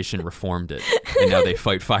Dalmatian reformed it, and now they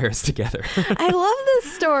fight fires together. I love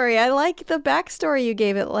this story. I like the backstory you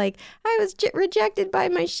gave it. Like, I was rejected by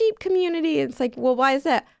my sheep community. It's like, well, why is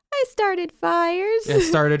that? I started fires. Yeah,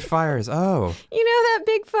 started fires. Oh. You know that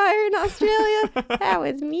big fire in Australia? That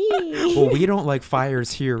was me. Well, we don't like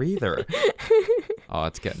fires here either. Oh,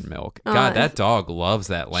 it's getting milk. God, that dog loves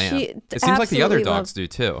that lamb. It seems like the other dogs do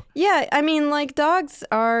too. Yeah, I mean, like dogs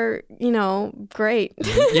are, great.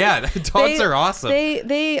 Yeah, dogs are awesome.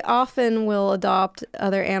 They often will adopt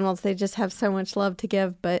other animals. They just have so much love to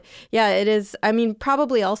give. But yeah, it is. I mean,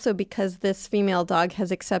 probably also because this female dog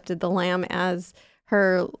has accepted the lamb as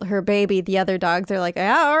her baby. The other dogs are like,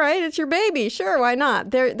 yeah, all right, it's your baby. Sure, why not?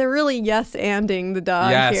 They're really yes-anding the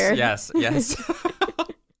dog here. Yes.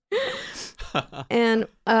 And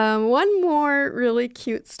one more really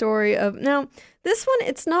cute story now, this one,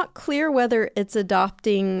 it's not clear whether it's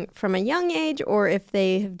adopting from a young age or if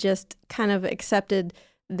they have just kind of accepted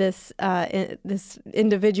this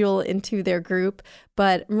individual into their group.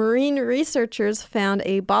 But marine researchers found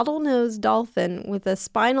a bottlenose dolphin with a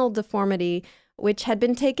spinal deformity which had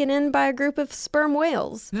been taken in by a group of sperm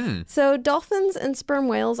whales. So dolphins and sperm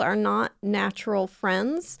whales are not natural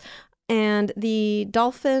friends. And the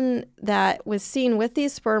dolphin that was seen with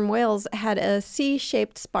these sperm whales had a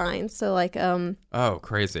C-shaped spine. So like, oh,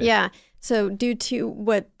 crazy. Yeah. So due to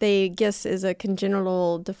what they guess is a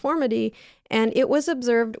congenital deformity, and it was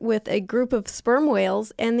observed with a group of sperm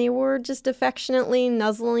whales, and they were just affectionately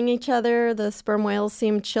nuzzling each other. The sperm whales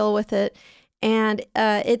seemed chill with it. And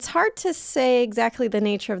it's hard to say exactly the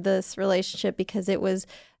nature of this relationship because it was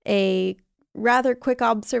a rather quick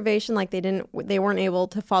observation. Like they weren't able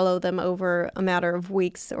to follow them over a matter of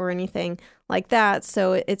weeks or anything like that.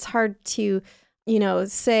 So it's hard to,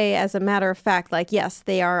 say as a matter of fact, like, yes,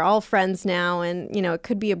 they are all friends now. And, it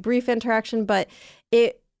could be a brief interaction, but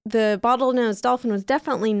the bottlenose dolphin was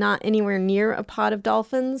definitely not anywhere near a pod of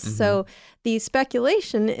dolphins. Mm-hmm. So the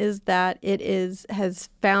speculation is that it has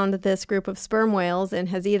found this group of sperm whales and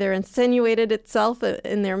has either insinuated itself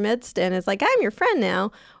in their midst and is like, I'm your friend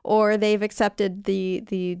now, or they've accepted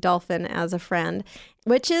the dolphin as a friend,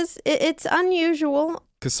 which is, it's unusual.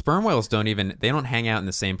 Because sperm whales don't hang out in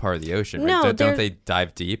the same part of the ocean, right? No, don't they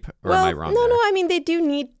dive deep? Or well, am I wrong? No, there? I mean, they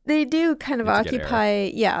do kind of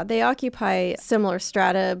occupy, they occupy similar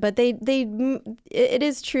strata, but it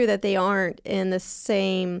is true that they aren't in the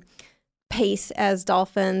same pace as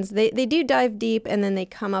dolphins. They do dive deep and then they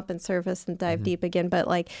come up and surface and dive deep again, but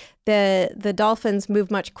like the dolphins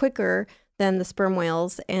move much quicker than the sperm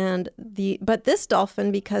whales, but this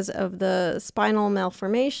dolphin, because of the spinal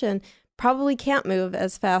malformation, probably can't move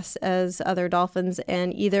as fast as other dolphins,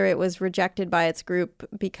 and either it was rejected by its group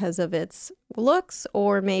because of its looks,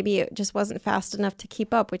 or maybe it just wasn't fast enough to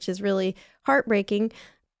keep up, which is really heartbreaking.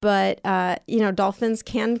 But, dolphins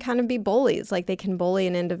can kind of be bullies. Like they can bully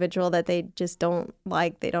an individual that they just don't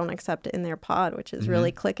like. They don't accept in their pod, which is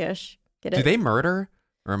really cliquish. Get it? Do they murder?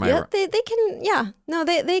 Or am I wrong? They can, No,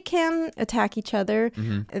 they can attack each other.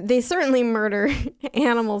 Mm-hmm. They certainly murder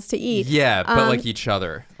animals to eat. Yeah, but like each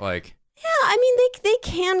other. Like... Yeah, I mean, they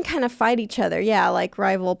can kind of fight each other. Yeah, like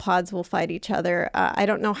rival pods will fight each other. I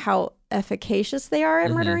don't know how efficacious they are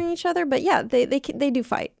at murdering each other, but yeah, they do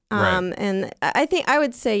fight. Right. And I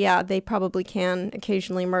would say, yeah, they probably can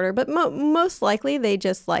occasionally murder, but most likely they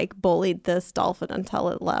just like bullied this dolphin until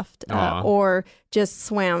it left, or just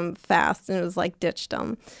swam fast and it was like ditched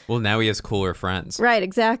them. Well, now he has cooler friends. Right,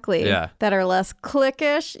 exactly. Yeah. That are less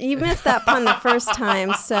cliquish. You missed that pun the first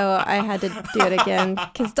time, so I had to do it again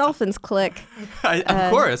because dolphins click.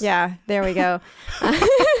 Of course. Yeah, there we go.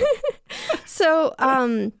 So,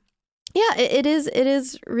 yeah, it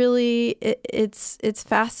is really, it's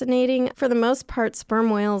fascinating. For the most part, sperm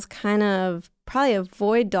whales kind of probably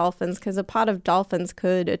avoid dolphins because a pod of dolphins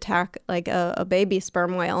could attack like a baby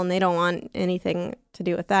sperm whale, and they don't want anything to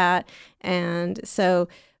do with that. And so,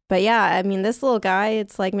 but yeah, I mean, this little guy,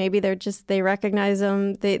 it's like maybe they recognize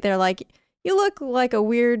him. They're like, you look like a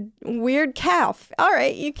weird calf. All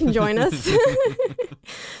right, you can join us.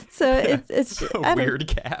 So it's a weird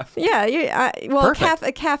calf. Yeah,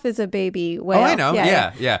 a calf is a baby whale. Oh, I know.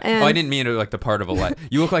 Yeah. And I didn't mean it like the part of a leg.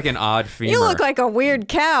 You look like an odd femur. You look like a weird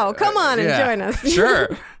cow. Come on and join us. Sure.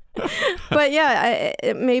 But yeah,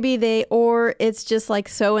 maybe it's just like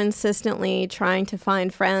so insistently trying to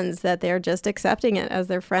find friends that they're just accepting it as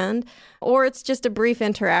their friend, or it's just a brief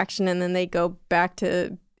interaction and then they go back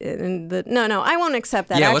to. No, I won't accept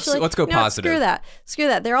that. Yeah, actually. let's go positive. Screw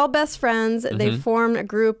that. They're all best friends. Mm-hmm. They formed a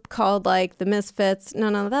group called like the Misfits.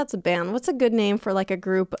 No, that's a band. What's a good name for like a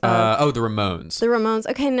group? The Ramones. The Ramones.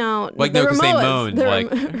 Okay, no. Like no, because they moan. Like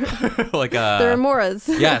the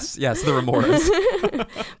Remoras. Yes, the Remoras.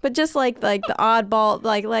 But just like the oddball,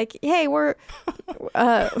 like hey, we're.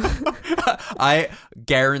 I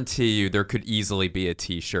guarantee you there could easily be a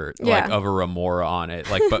T-shirt like of a Remora on it,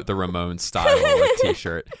 like but the Ramones style like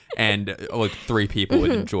T-shirt, and like 3 people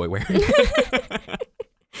would enjoy wearing it.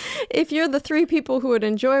 If you're the 3 people who would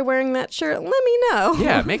enjoy wearing that shirt, let me know.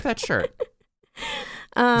 Yeah, make that shirt.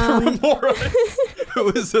 Remora. Who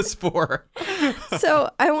is this for? So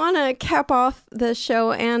I want to cap off the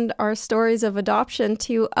show and our stories of adoption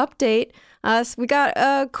to update us. We got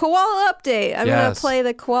a koala update. I'm going to play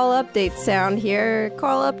the koala update sound here.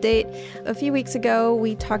 Koala update. A few weeks ago,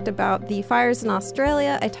 we talked about the fires in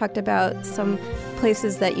Australia. I talked about some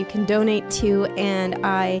places that you can donate to, and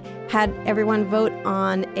I had everyone vote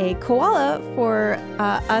on a koala for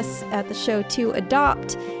us at the show to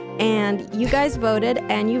adopt. And you guys voted,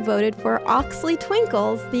 and you voted for Oxley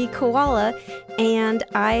Twinkles, the koala. And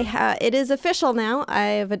it is official now. I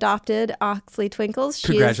have adopted Oxley Twinkles.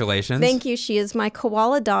 Congratulations. Thank you. She is my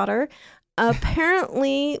koala daughter.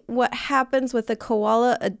 Apparently, what happens with the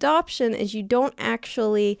koala adoption is you don't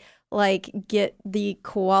actually like get the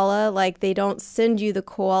koala. Like they don't send you the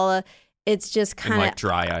koala. it's just kind of like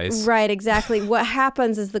dry ice. Right, exactly. What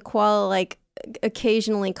happens is the koala like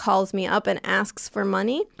occasionally calls me up and asks for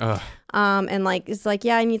money. Ugh. And like it's like,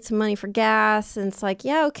 yeah, I need some money for gas, and it's like,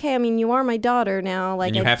 yeah, okay. I mean, you are my daughter now. Like,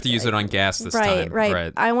 and you have to use it on gas this time.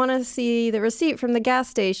 Right. I want to see the receipt from the gas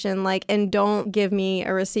station, like, and don't give me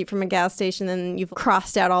a receipt from a gas station and you've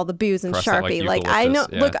crossed out all the booze and Sharpie. Like I know.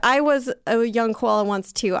 Yeah. Look, I was a young koala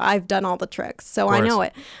once too. I've done all the tricks, so I know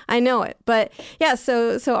it. But yeah,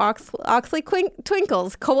 so Oxley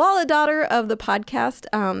Twinkles, koala daughter of the podcast.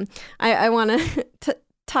 I want to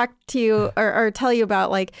talk to you or tell you about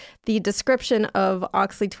like the description of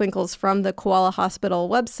Oxley Twinkles from the Koala Hospital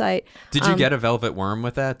website. Did you get a velvet worm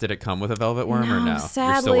with that? Did it come with a velvet worm or no? Sadly,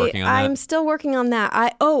 you're still working on that? I'm still working on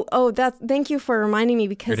that. Thank you for reminding me,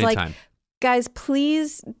 because like, guys,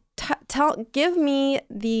 please give me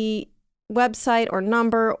the website or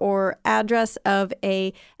number or address of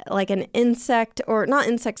an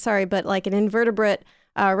invertebrate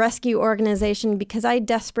rescue organization, because I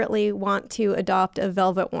desperately want to adopt a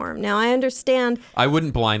velvet worm. Now, I understand... I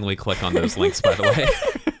wouldn't blindly click on those links, by the way.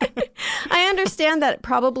 I understand that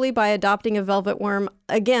probably by adopting a velvet worm,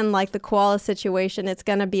 again, like the koala situation, it's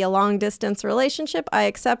going to be a long-distance relationship. I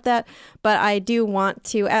accept that, but I do want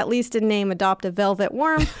to, at least in name, adopt a velvet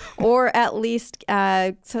worm, or at least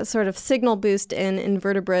sort of signal boost an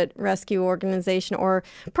invertebrate rescue organization, or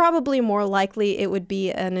probably more likely it would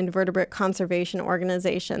be an invertebrate conservation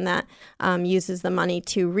organization that uses the money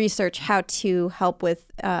to research how to help with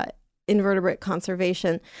invertebrate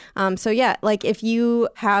conservation. So yeah, like if you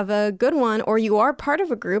have a good one or you are part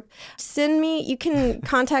of a group, you can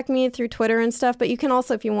contact me through Twitter and stuff, but you can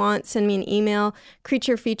also, if you want, send me an email,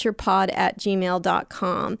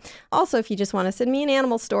 creaturefeaturepod@gmail.com. Also, if you just want to send me an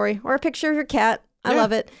animal story or a picture of your cat, I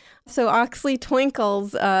love it. So Oxley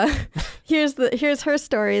Twinkles, here's her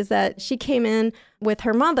story, is that she came in with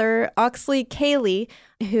her mother, Oxley Kaylee,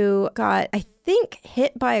 who got, I think,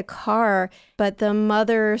 hit by a car, but the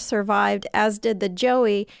mother survived, as did the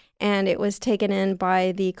Joey, and it was taken in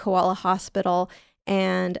by the Koala Hospital.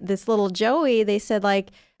 And this little Joey, they said,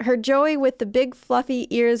 like, her Joey with the big fluffy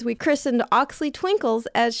ears, we christened Oxley Twinkles,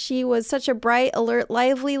 as she was such a bright, alert,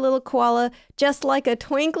 lively little koala, just like a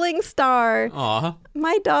twinkling star. Aw.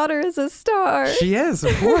 My daughter is a star. She is,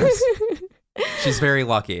 of course. She's very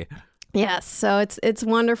lucky. Yes, so it's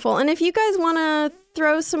wonderful. And if you guys want to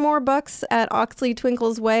throw some more bucks at Oxley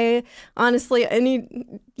Twinkles' way, honestly,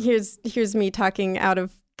 here's me talking out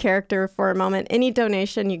of character for a moment. Any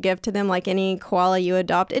donation you give to them, like any koala you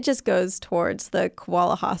adopt, it just goes towards the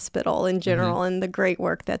Koala Hospital in general and the great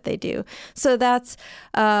work that they do. So that's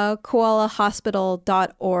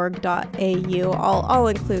koalahospital.org.au. I'll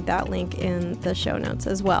include that link in the show notes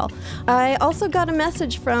as well. I also got a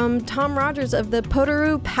message from Tom Rogers of the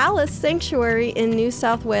Potoroo Palace Sanctuary in New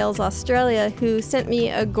South Wales, Australia, who sent me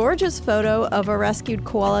a gorgeous photo of a rescued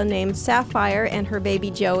koala named Sapphire and her baby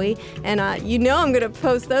Joey. And I'm going to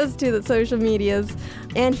post those to the social medias.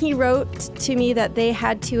 And he wrote to me that they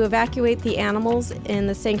had to evacuate the animals in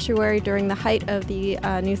the sanctuary during the height of the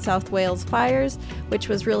New South Wales fires, which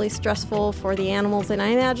was really stressful for the animals, and I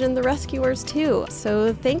imagine the rescuers too.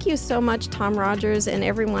 So thank you so much, Tom Rogers, and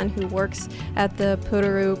everyone who works at the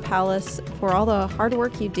Potoroo Palace, for all the hard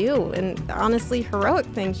work you do and honestly heroic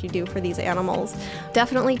things you do for these animals.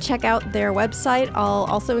 Definitely check out their website. I'll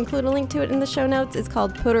also include a link to it in the show notes. It's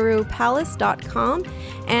called PotorooPalace.com.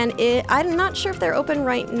 And I'm not sure if they're open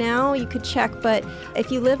right now. You could check, but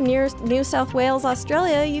if you live near New South Wales,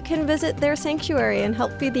 Australia, you can visit their sanctuary and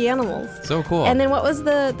help feed the animals. So cool. And then what was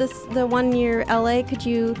the one near LA? Could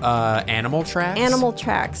you? Animal Tracks. Animal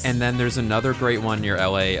Tracks. And then there's another great one near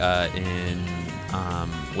LA in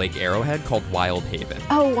Lake Arrowhead called Wild Haven.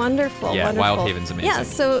 Oh, wonderful! Yeah, wonderful. Wild Haven's amazing. Yeah,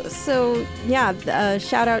 so yeah.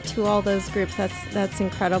 Shout out to all those groups. That's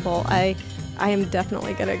incredible. I am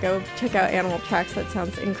definitely gonna go check out Animal Tracks. That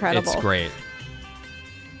sounds incredible. It's great.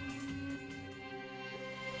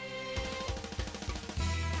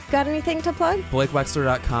 Got anything to plug?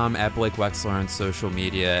 BlakeWexler.com, at Blake Wexler on social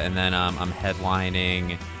media, and then I'm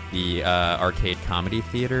headlining the Arcade Comedy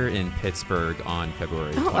Theater in Pittsburgh on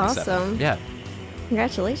February 27th. Awesome. Yeah.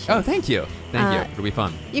 Congratulations. Oh, thank you. Thank you. It'll be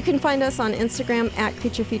fun. You can find us on Instagram at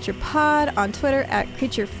CreatureFeaturePod, on Twitter at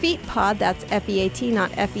CreatureFeetPod. That's F-E-A-T, not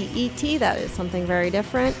F-E-E-T. That is something very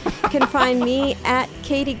different. You can find me at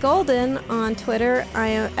Katie Golden on Twitter.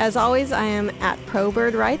 As always, I am at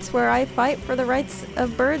ProBird Rights, where I fight for the rights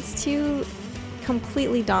of birds to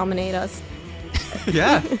completely dominate us.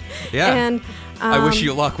 Yeah. And I wish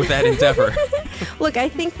you luck with that endeavor. Look, I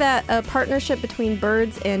think that a partnership between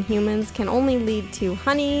birds and humans can only lead to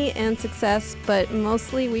honey and success, but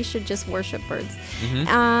mostly we should just worship birds.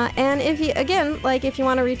 And if you, again, like if you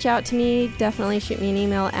want to reach out to me, definitely shoot me an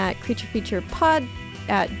email at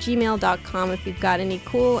creaturefeaturepod@gmail.com if you've got any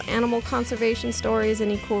cool animal conservation stories,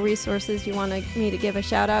 any cool resources you want me to give a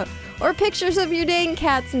shout out, or pictures of your dang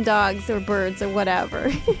cats and dogs or birds or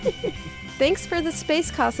whatever. Thanks for the Space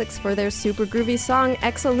Cossacks for their super groovy song,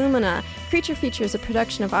 Exolumina. Creature Feature is a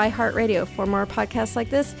production of iHeartRadio. For more podcasts like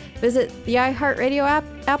this, visit the iHeartRadio app,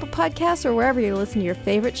 Apple Podcasts, or wherever you listen to your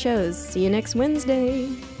favorite shows. See you next Wednesday.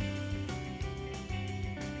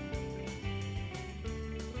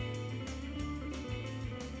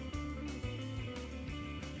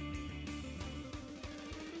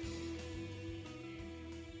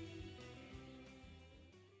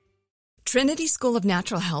 Trinity School of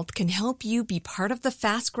Natural Health can help you be part of the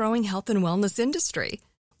fast-growing health and wellness industry.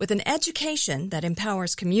 With an education that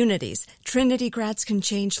empowers communities, Trinity grads can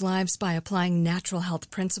change lives by applying natural health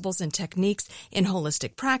principles and techniques in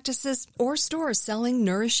holistic practices or stores selling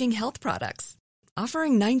nourishing health products.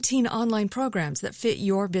 Offering 19 online programs that fit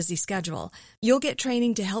your busy schedule, you'll get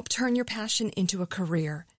training to help turn your passion into a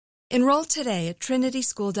career. Enroll today at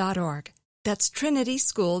trinityschool.org. That's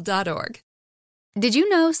trinityschool.org. Did you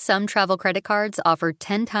know some travel credit cards offer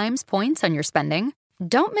 10 times points on your spending?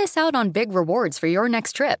 Don't miss out on big rewards for your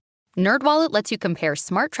next trip. NerdWallet lets you compare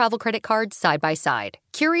smart travel credit cards side by side,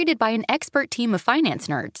 curated by an expert team of finance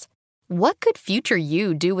nerds. What could future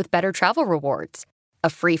you do with better travel rewards? A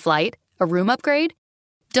free flight? A room upgrade?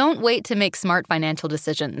 Don't wait to make smart financial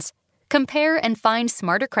decisions. Compare and find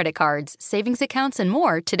smarter credit cards, savings accounts, and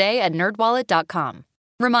more today at NerdWallet.com.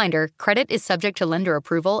 Reminder, credit is subject to lender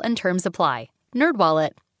approval and terms apply.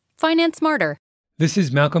 NerdWallet. Finance smarter. This is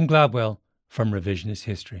Malcolm Gladwell from Revisionist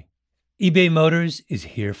History. eBay Motors is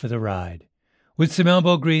here for the ride. With some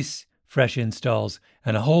elbow grease, fresh installs,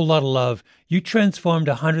 and a whole lot of love, you transformed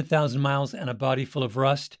 100,000 miles and a body full of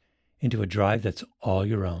rust into a drive that's all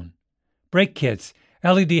your own. Brake kits,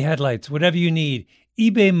 LED headlights, whatever you need,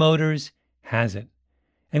 eBay Motors has it.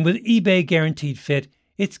 And with eBay Guaranteed Fit,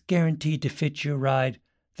 it's guaranteed to fit your ride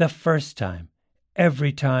the first time,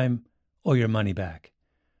 every time, or your money back.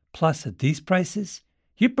 Plus, at these prices,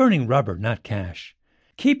 you're burning rubber, not cash.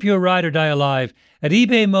 Keep your ride or die alive at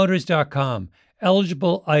ebaymotors.com.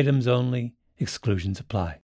 Eligible items only. Exclusions apply.